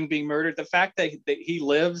 Everyone's dying, being murdered. The fact that he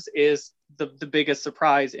lives is the biggest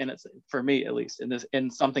surprise in it, for me at least, in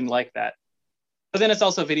something like that. But then it's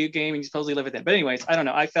also a video game, and you supposedly live with it. But anyways, I don't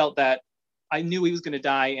know. I felt that I knew he was going to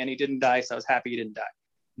die, and he didn't die, so I was happy he didn't die.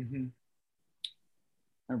 Mm-hmm.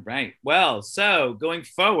 All right. Well, so going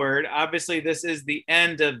forward, obviously this is the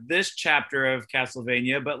end of this chapter of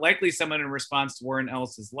Castlevania, but likely someone in response to Warren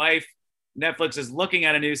Ellis's life, Netflix is looking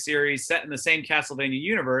at a new series set in the same Castlevania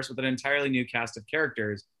universe with an entirely new cast of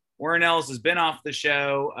characters. Warren Ellis has been off the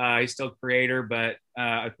show. He's still creator, but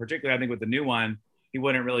particularly I think with the new one, he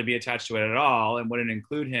wouldn't really be attached to it at all and wouldn't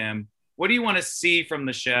include him. What do you want to see from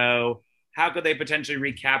the show? How could they potentially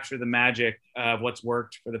recapture the magic of what's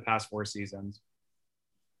worked for the past 4 seasons?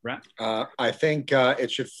 Brent? I think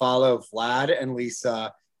it should follow Vlad and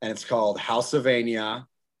Lisa, and it's called Housevania,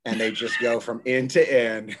 and they just go from end to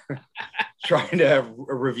end trying to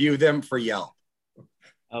review them for Yelp.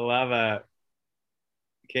 I love it.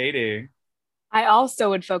 Katie? I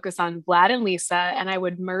also would focus on Vlad and Lisa, and I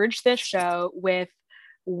would merge this show with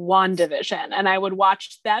WandaVision, and I would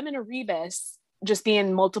watch them and Erebus just be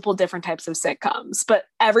in multiple different types of sitcoms, but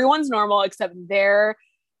everyone's normal except they're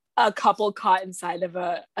a couple caught inside of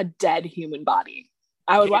a dead human body.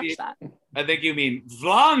 I would watch that. I think you mean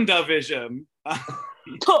WandaVision.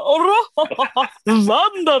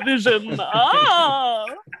 WandaVision.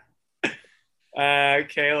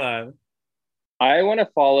 Kayla? I want to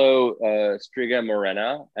follow Striga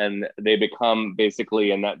Morena, and they become basically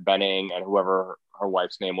Annette Bening and whoever her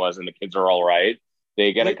wife's name was, and the kids are all right.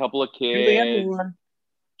 They get a couple of kids.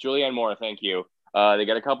 Julianne Moore, thank you. They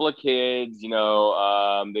get a couple of kids, they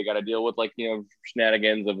got to deal with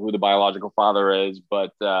shenanigans of who the biological father is.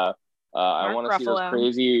 But I want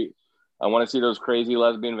to see those crazy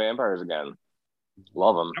lesbian vampires again.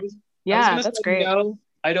 Love them. That's great. No,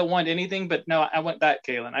 I don't want anything, but no, I want that,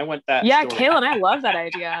 Kaylin. I want that. Yeah, story. Kaylin, I love that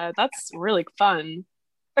idea. That's really fun.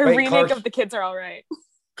 A remake Clark, of The Kids Are All Right.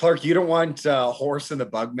 Clark, you don't want Horse and the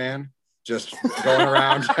Bugman just going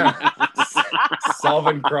around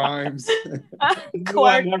solving crimes?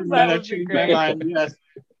 Clark, yes.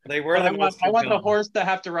 They were I want the horse to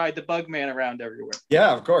have to ride the Bugman around everywhere.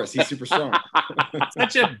 Yeah, of course. He's super strong.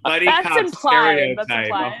 Such a buddy cop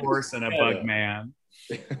stereotype, a horse and a bug man.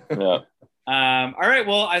 Yeah. All right,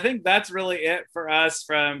 well, I think that's really it for us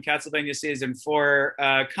from Castlevania Season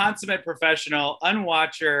 4. Consummate professional,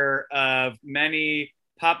 unwatcher of many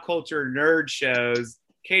pop culture nerd shows.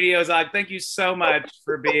 Katie Ozog, thank you so much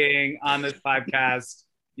for being on this podcast.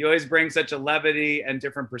 You always bring such a levity and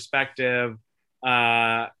different perspective.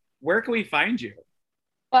 Where can we find you?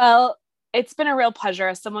 Well, it's been a real pleasure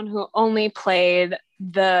as someone who only played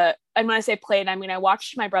and when I say played, I mean I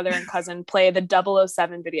watched my brother and cousin play the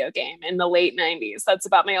 007 video game in the late 90s. That's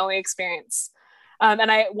about my only experience.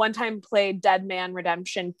 And I one time played Dead Man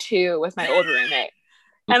Redemption 2 with my older roommate.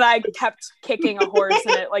 And I kept kicking a horse,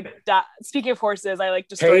 and it speaking of horses, I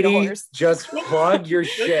destroyed a horse. Just plug your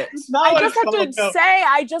shit. I just want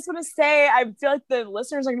to say, I feel like the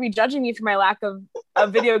listeners are going to be judging me for my lack of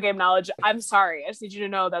video game knowledge. I'm sorry. I just need you to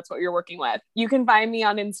know that's what you're working with. You can find me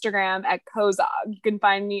on Instagram at Kozog. You can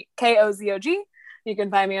find me Kozog. You can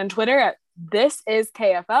find me on Twitter at This Is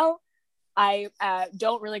KFL. I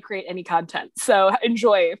don't really create any content, so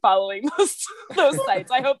enjoy following those sites.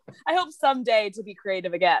 I hope someday to be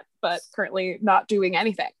creative again, but currently not doing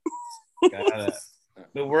anything. Got it.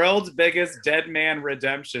 The world's biggest Dead Man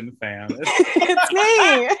Redemption fan. It's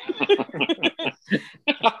me.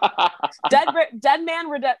 Dead Man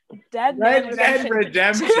Redemption.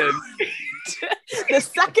 The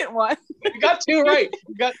second one. You got 2 right.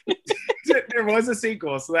 There was a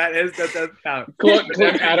sequel, so that does count.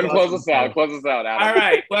 Adam, close us out. Adam. All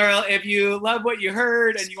right. Well, if you love what you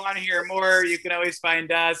heard and you want to hear more, you can always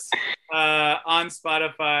find us on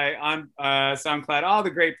Spotify, on SoundCloud, all the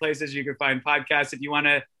great places you can find podcasts. If you want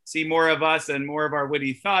to see more of us and more of our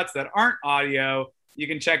witty thoughts that aren't audio, you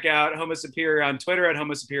can check out Homo Superior on Twitter at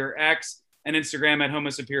Homo Superior X and Instagram at Homo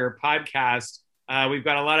Superior Podcast. We've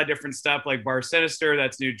got a lot of different stuff like Bar Sinister.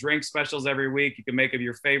 That's new drink specials every week. You can make of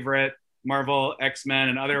your favorite Marvel, X-Men,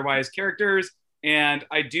 and otherwise characters. And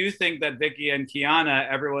I do think that Vicky and Kiana,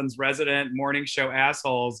 everyone's resident morning show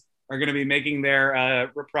assholes, are going to be making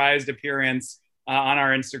their reprised appearance on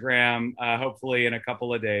our Instagram, hopefully in a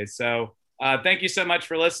couple of days. So thank you so much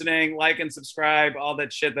for listening. Like and subscribe, all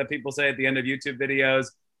that shit that people say at the end of YouTube videos.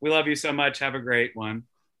 We love you so much. Have a great one.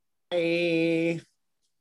 Bye.